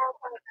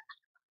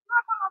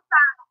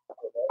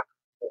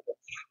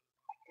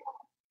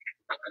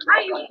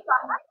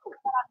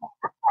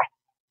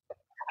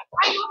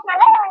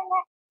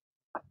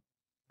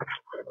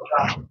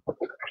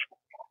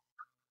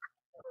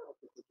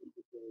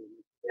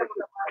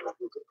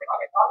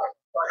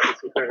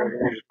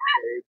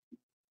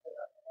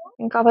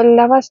 Մենք ավելի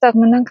լավ այստեղ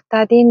մնանք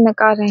դադին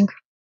նկարենք,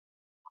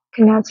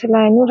 գնացել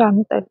այն ուր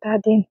անտել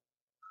դադին,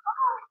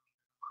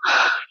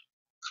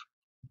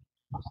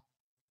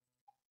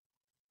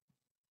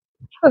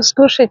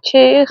 Զգուշի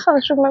չի,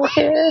 խնդրում եմ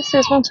քեզ,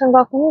 ես ոնց եմ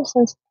վախենում,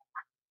 սենց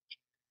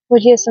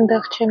որ ես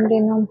ընդեղ չեմ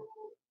լինում։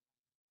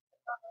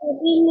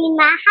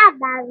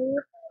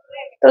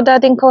 Դու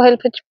դադին քո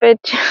help-ը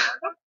չպետք։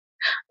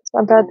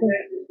 Դադին։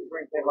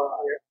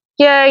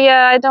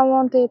 Yeah, I don't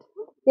want it.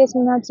 Ես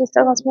մնացի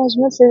ստեղած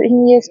մոժում եմ,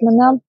 ես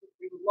մնամ։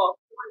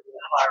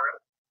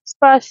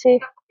 Սպասի։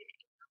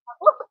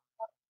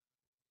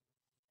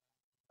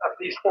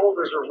 These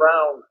folders are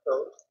round, so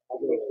I'm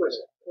going to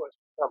twist.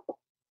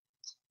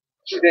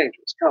 Too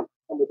dangerous. Come.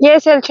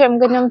 Yes, I'll come.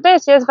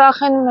 Yes, yes,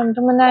 vachenu եմ,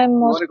 դու մնա իմ You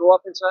մոտ։ want to go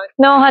up inside?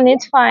 No, honey,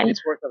 it's fine.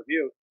 It's worth a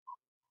view.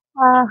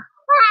 Ah.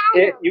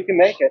 Here, you can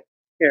make it.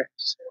 Here,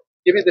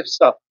 give me the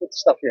stuff. Put the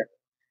stuff here.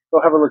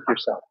 Go have a look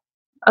yourself.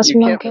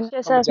 Ասմանքեն,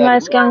 ես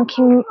ասմայս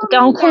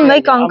կյանքում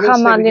մեկ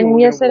անգամ ալին,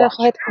 ես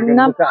երեխա հետ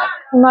կմնամ,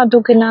 հիմա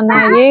դու գնա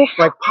նայի։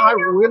 Like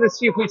we're going to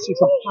see if we see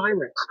some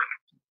pirates.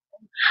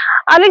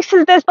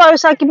 Ալեքս դες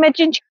պայուսակի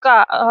մեջ ինչ կա,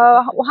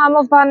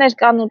 համով բաներ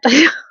կան ուտել։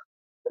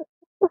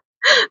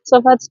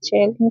 Սոված չի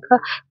էլ ինքը,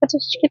 բայց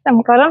ես չգիտեմ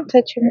կարամ,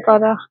 թե չեմ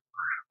կարա,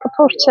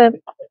 կփորձեմ։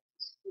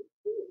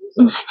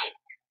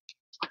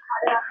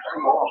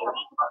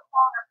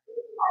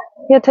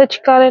 Եթե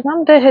չկարենամ,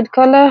 դե հետ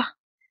գալը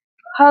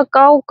հա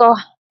կա ու կա,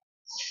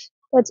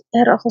 բայց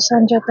հեռախոս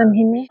անջատեմ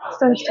հիմի,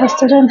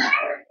 ստորիքթաստերեն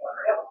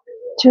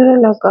ջուրը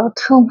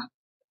լակաթում,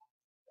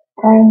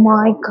 oh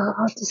my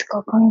god,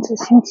 իսկական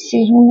ես ինձ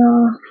սիրուն է,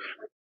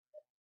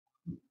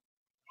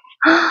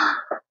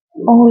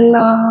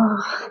 օլա,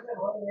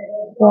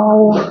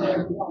 վաու,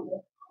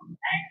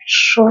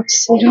 շոտ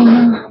սիրուն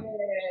է,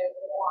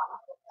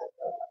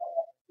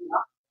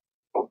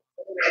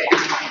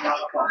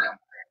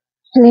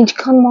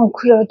 ինչքան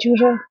մաքուր է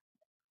ջուրը,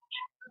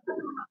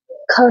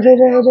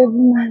 քարերը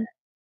երևում են։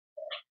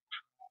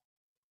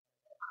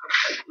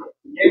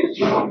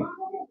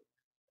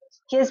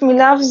 Ես մի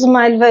լավ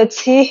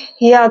զմայլվեցի,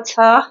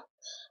 հիացա,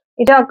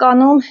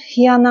 իրականում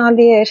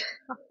հիանալի էր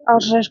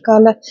արժեր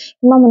գալը,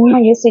 հիմա մնում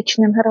է ես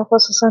իջնեմ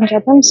հեռախոսս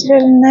անջատեմ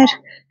սիրելիներ,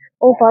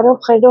 ու բարով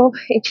խերով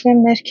իջնեմ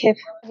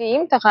ներքև։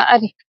 Իմ տղա,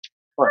 արի։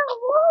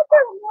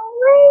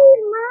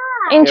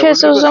 Ինչ ես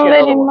ուզում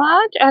վերի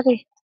մաջ, արի։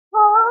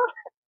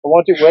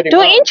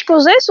 Դու ինչ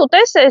կուզես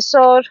ուտես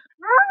այսօր։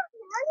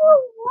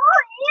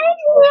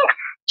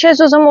 Չես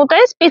ուզում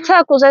ուտես, պիցա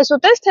կուզես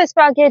ուտես, թե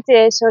սպագետի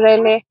այսօր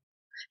էլի։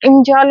 Իմ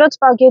ջալոտ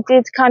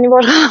սպագետից, քանի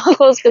որ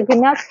խոսքը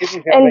գնաց,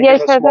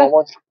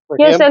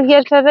 ես էլ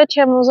երբևէ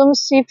չեմ ուզում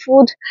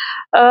seafood,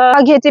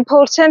 սպագետի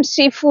փորձեմ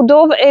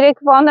seafood-ով,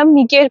 երեկվանը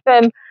մի կերպ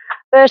եմ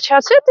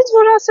վերջացրել, դից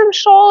որ ասեմ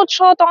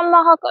շատ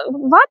անմահակ,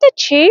 վատը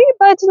չի,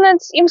 բայց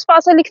իմ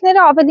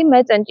սպասելիքները ավելի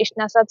մեծ են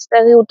ճիշտն ասած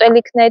տեղի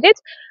ուտելիքներից,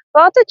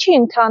 վատը չի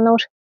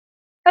ընդհանուր։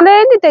 Հələ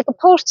էլի դե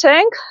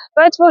կփորձենք,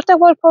 բայց որտեղ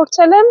որ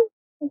փորձել եմ,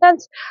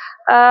 այնց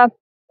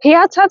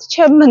հիացած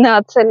չեմ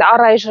մնացել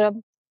առայժմ։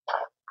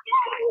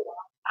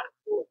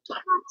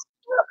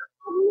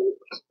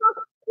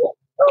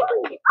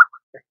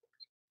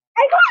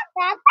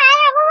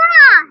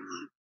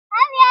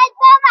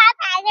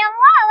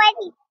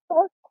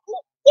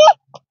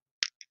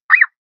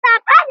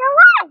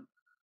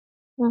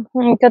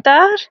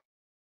 Գտար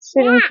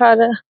սիրուն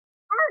քարը։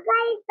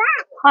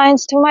 Հա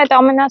ինձ թվում է այդ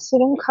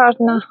ամենասիրուն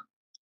քարն է։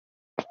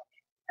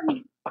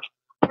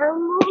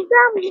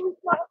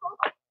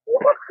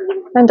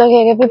 Այնտեղ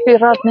երևի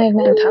պիրատներն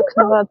են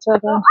թաքնված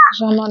եղել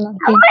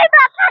ժամանակին։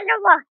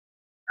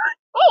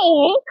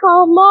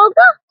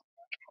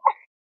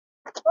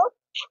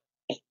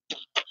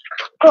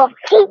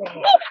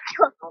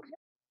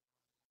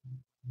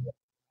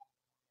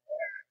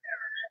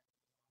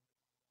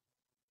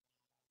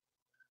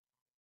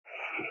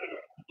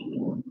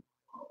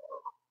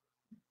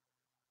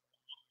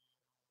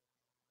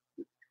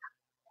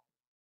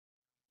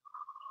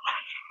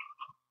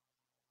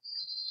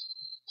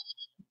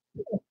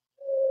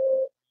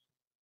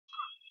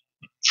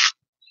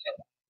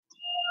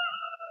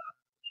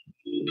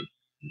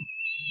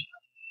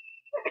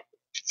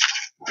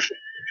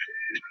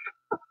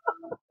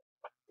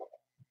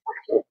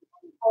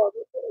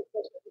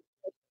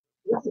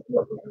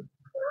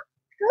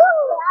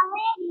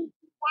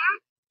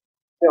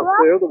 See how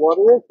clear the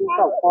water is? Look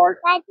how far.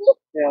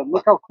 Yeah,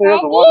 look how clear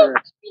the water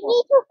is.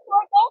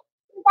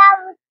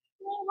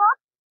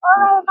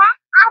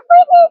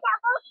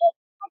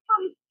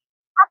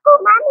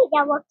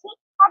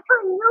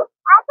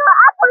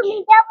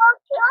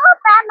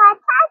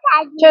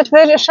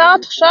 Չեթվերը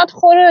շատ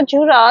խորը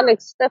ջուր է,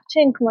 Ալեքս, ստեղ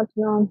չենք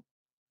մտնում։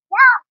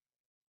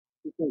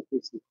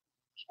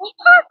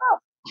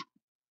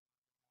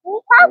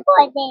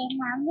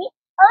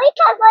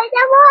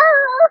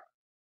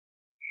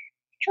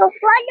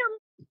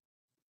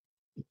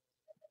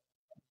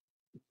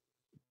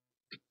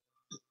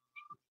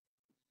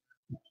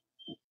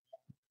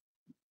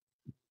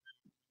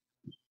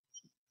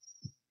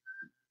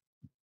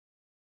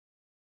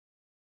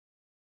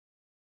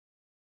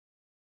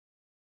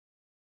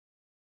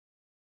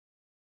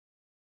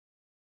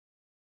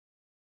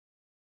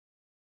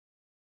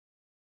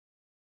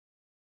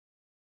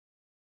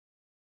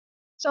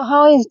 So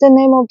how is the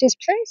name of this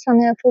place?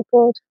 I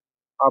forgot.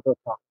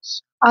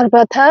 Arbatax.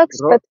 Arbatax,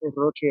 but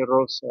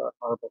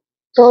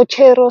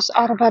Rocheros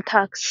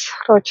Arbatax.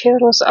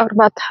 Rocheros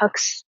Arbatax.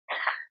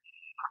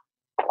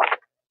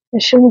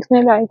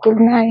 Շունիկներ այգուլ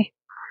նայ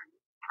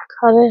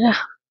քարերը։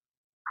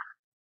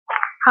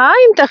 Հա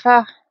իմ տղա։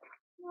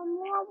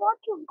 Mama,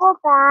 what you go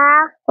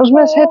back? Ուզում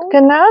ես հետ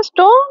գնաս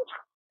դու։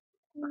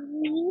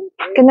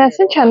 Գնաս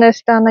ինչ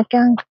անես տանը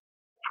կյանք։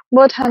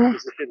 What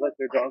հանես։ They let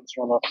their dogs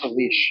run off the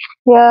leash.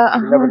 Yeah.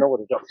 You never know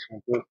what a dog's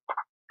going to do.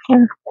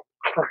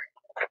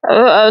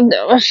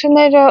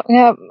 Շները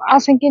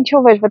ասենք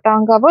ինչով էր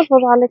վտանգավոր,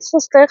 որ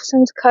Ալեքսը ստեղ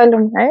սենց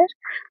քայլում էր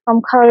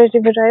կամ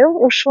քարերի վրայով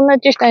ու շունը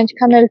ճիշտ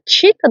այնքան էլ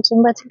չի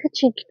կծում, բայց ինքը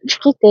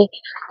չգիտի։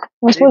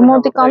 Ոնց որ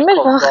մոտիկանում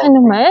էր,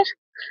 վախենում էր,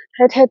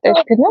 հետ էր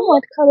գնում,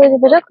 այդ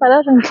քարերի վրա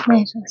կարար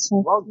ընկներ,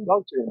 ասենք։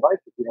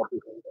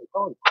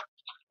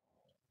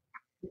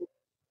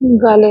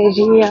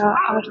 Գալերիա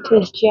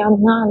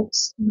artigianal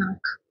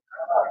snack.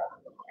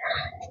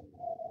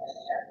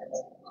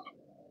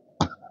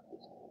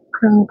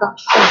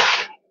 Կրնկաֆե։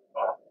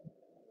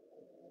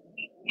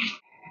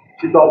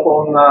 Ci dopo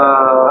un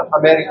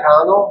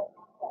americano.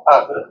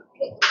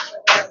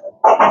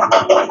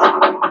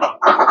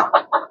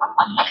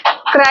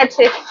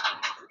 Grazie.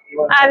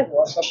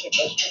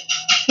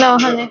 No,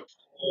 honey.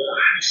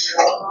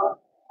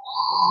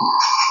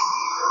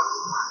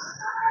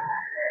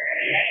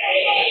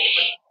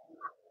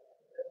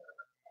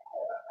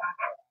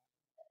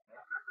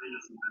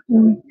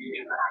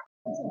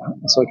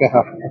 It's like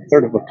a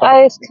third of a cup.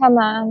 Այս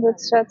կաման,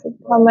 դրած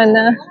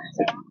համենը։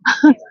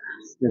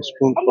 A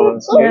spoonful.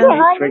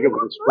 Drink it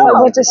with a spoon.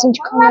 Բայց ես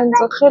ինչքան են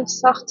ծխել,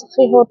 սաղ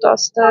ծխի հոտ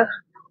աստեղ։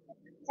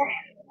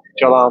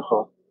 Gelato.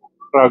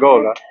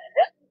 Fragola.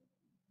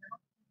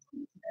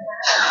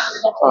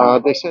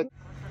 They said.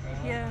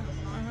 Yeah,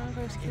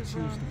 It's used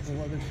to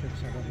pull other ships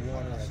out of the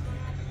water, I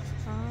think.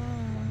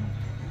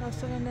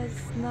 Ասում են այս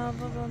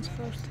նավը ոնց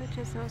որ թե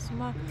չես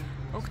ասում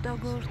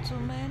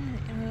օգտագործում են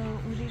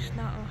ուրիշ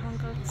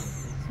հանկարծ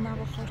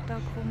նավը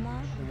խորտակվում է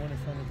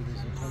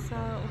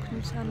սա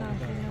օգնության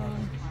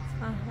ագրոն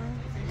ահա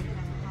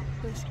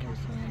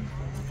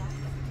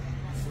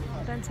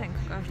տենց ենք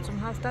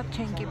կարծում հաստատ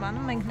չենք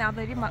իմանում մենք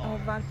նավերի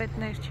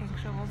վարպետներ չենք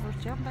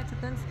ժողովուրդյան բայց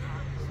տենց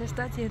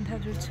հստակ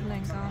ենթադրություն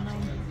ենք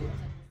անում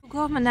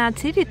Գող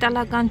մնացիր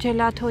իտալական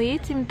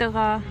ջելաթոյից իմ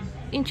տղա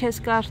ինչ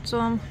ես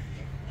կարծում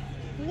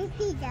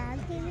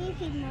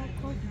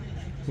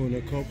Una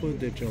copa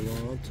di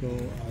gelato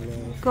alla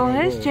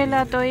Գոհես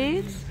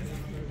ջելատոից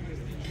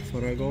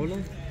Fragola.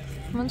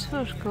 Ոնց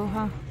որ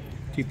գոհա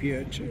Ti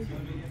piace?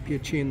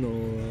 Piacino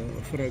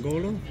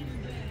fragola?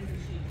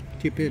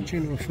 Ti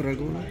piacino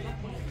fragola?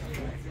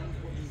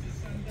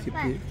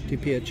 Ti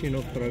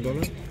piacino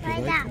fragola?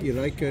 You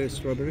like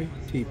strawberry?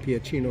 Ti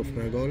piacino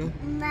fragola?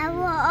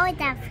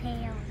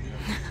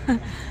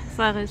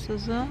 Սաղ ես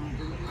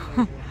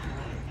ուզում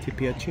Ti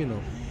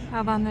piacino?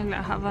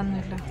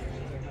 Հավանելա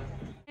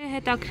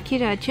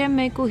հետաքրքիր է, չէ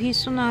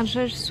 1.50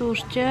 արժեր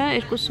սուրճը,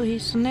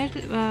 2.50 էր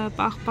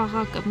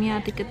պաղպաղակը, մի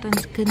հատիկը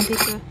տենց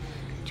գնդիկը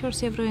 4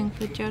 եվրո ենք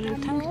վճարել,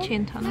 թանկ չի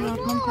ընդհանուր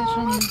առմամբ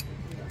բաժանն է։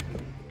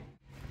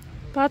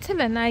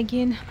 Բացել են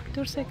այգին,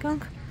 դուրս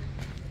եկանք,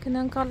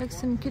 գնանք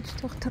Ալեքսը մի քիչ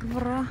թող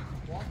թռվռա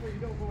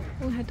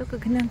ու հետո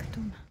կգնանք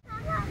տուն։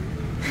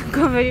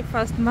 Go very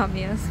fast,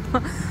 մամի ասում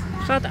է,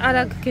 շատ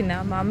արագ գնա,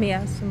 մամի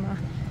ասում է,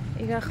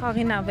 իրա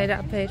խաղին ա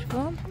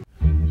վերաբերվում։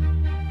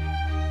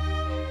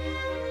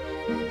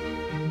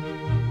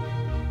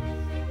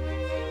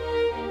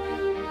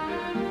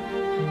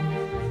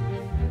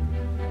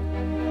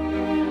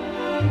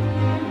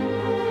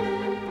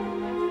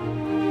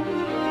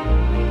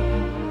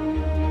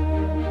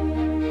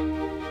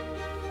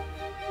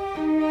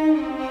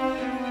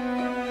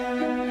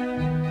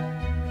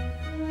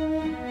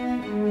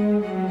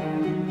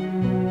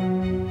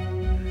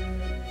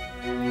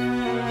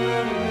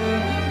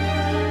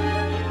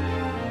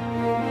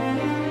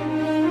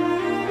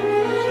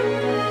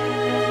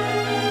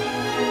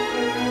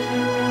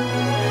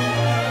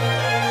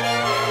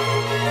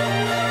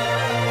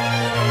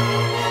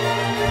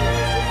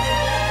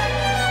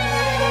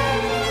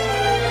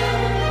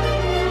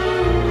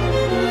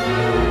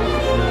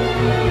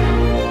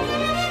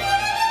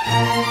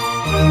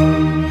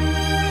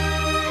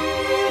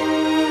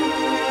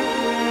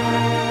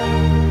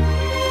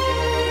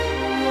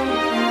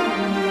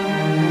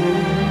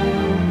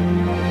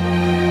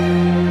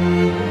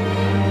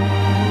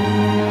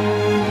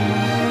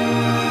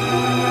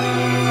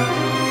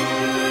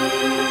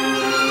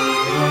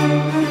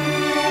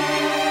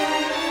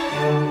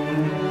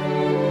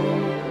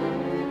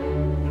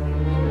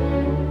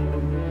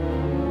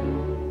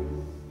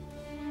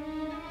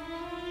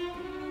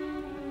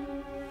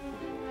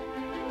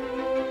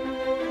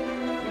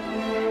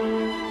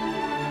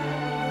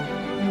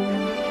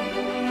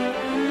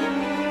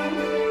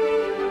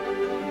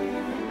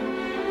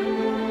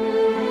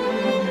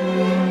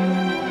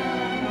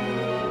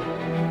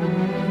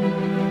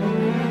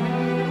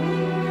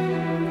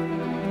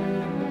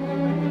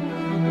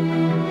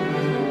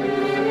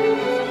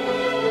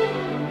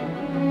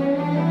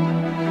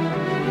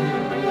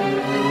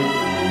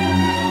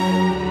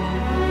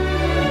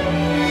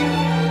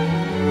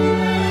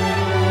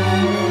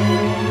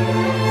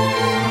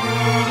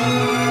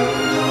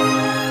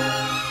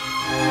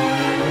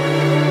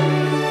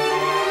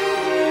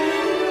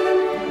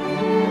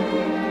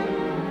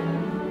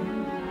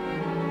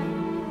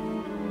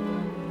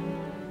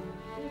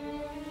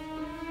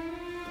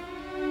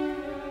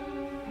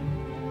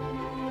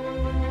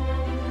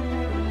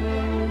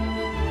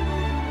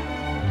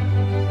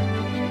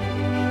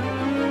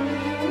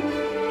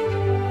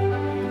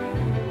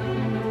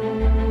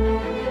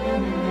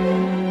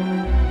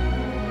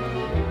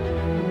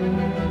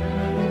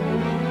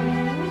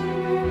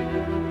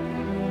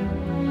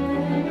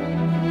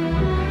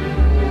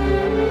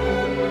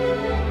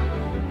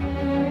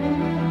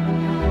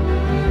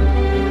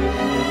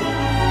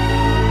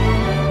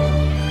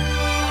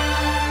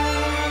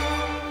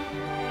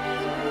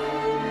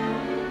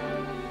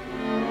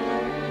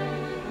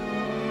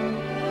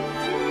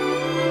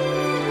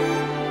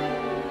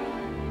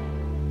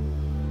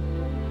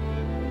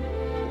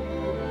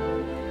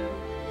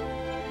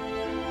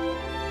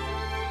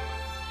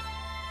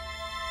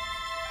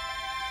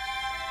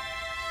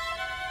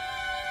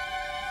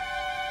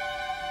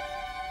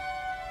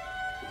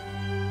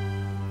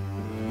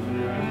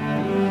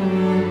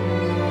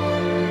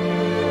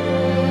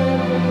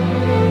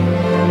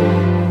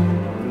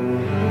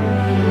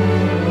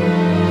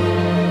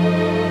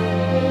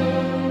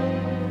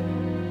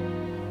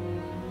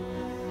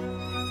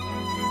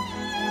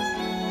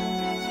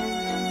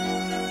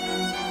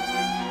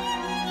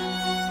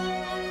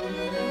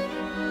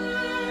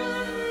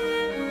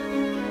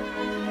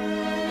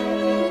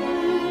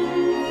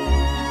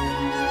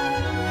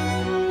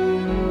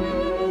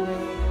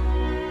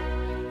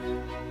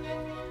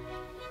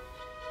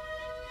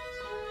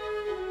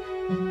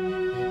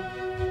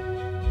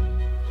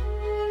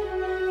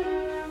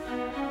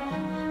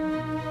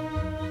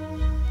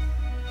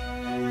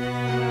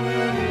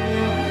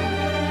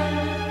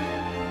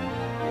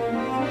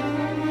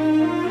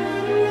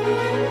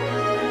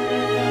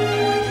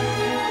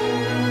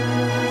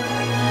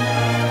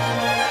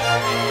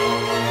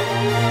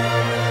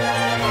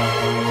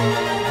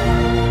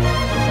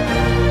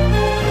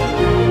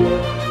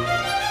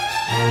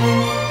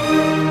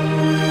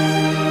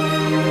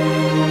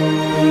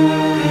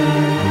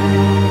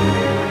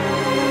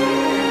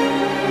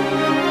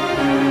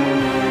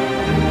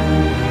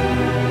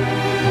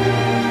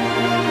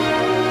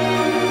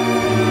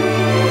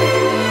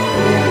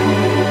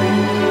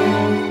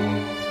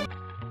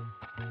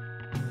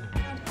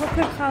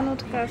 Poker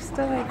խանութ կար,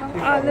 ստեղ եկամ.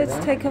 Let's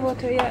take a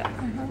photo, yeah.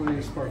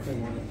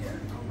 Sparkling one.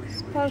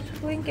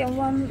 Sparkling and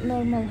one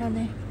normal,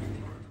 honey.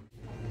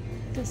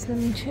 Տեսնեմ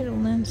ինչեր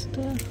ունեն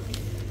ստեղ.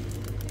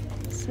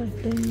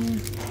 Sardaigne.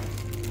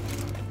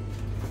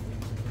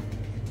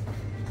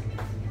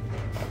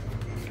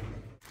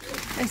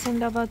 Այս են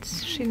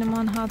լավացի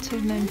նման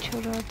հացերն են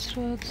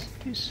չորացրած,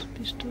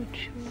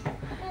 պիստուչյո,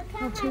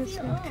 հացերս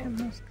լավ չեմ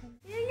հասկանում։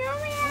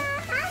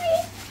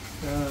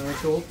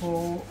 Dopo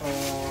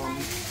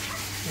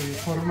il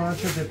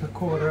formaggio di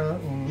pecora,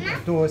 un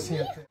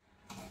dosiete.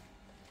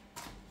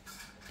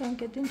 Don't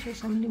get into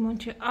some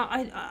limoncello.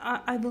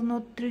 I will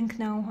not drink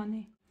now,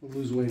 honey. We'll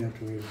lose weight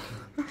after we eat.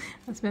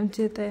 Ասում եմ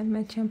ձեթը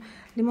մեջ եմ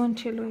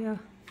limoncello-յա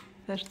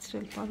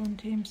վերցրել պարոն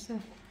Ջեյմսը։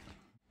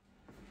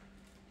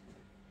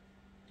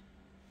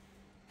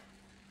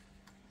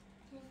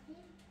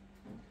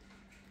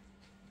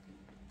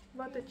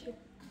 Վատը չի։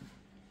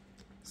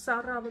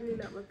 Սառը ավելի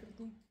լավ է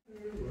կգնի։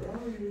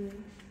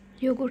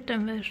 Յոգուրտ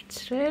եմ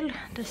վերցրել,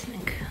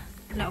 տեսնենք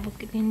լավ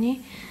կլինի,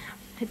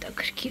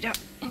 հետաքրքիր է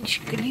ինչ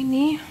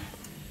կլինի,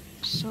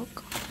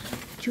 սոկ,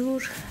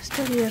 ջուր,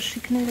 ստեղ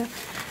երշիկները,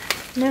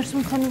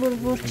 ներսում քանի որ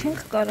որ չենք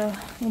կարա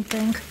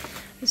ուտենք,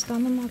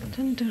 ստանում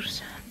արդեն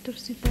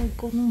դրսի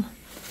բալկոնում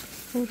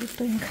որ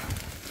ուտենք։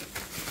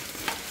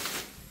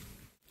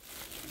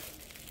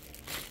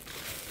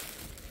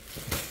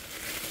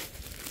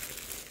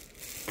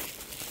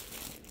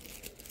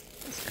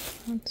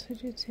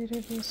 Հացերից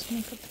երև ես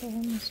մեկը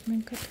թողում ես,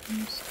 մեկը թողում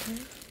ես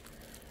տեղ։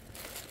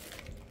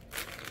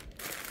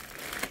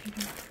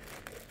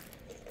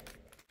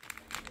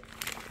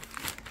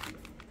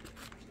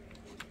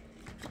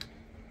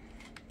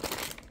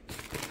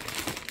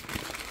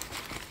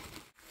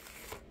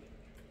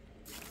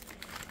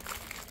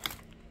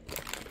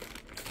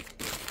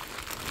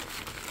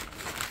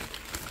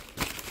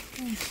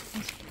 Այս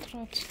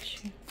պտրած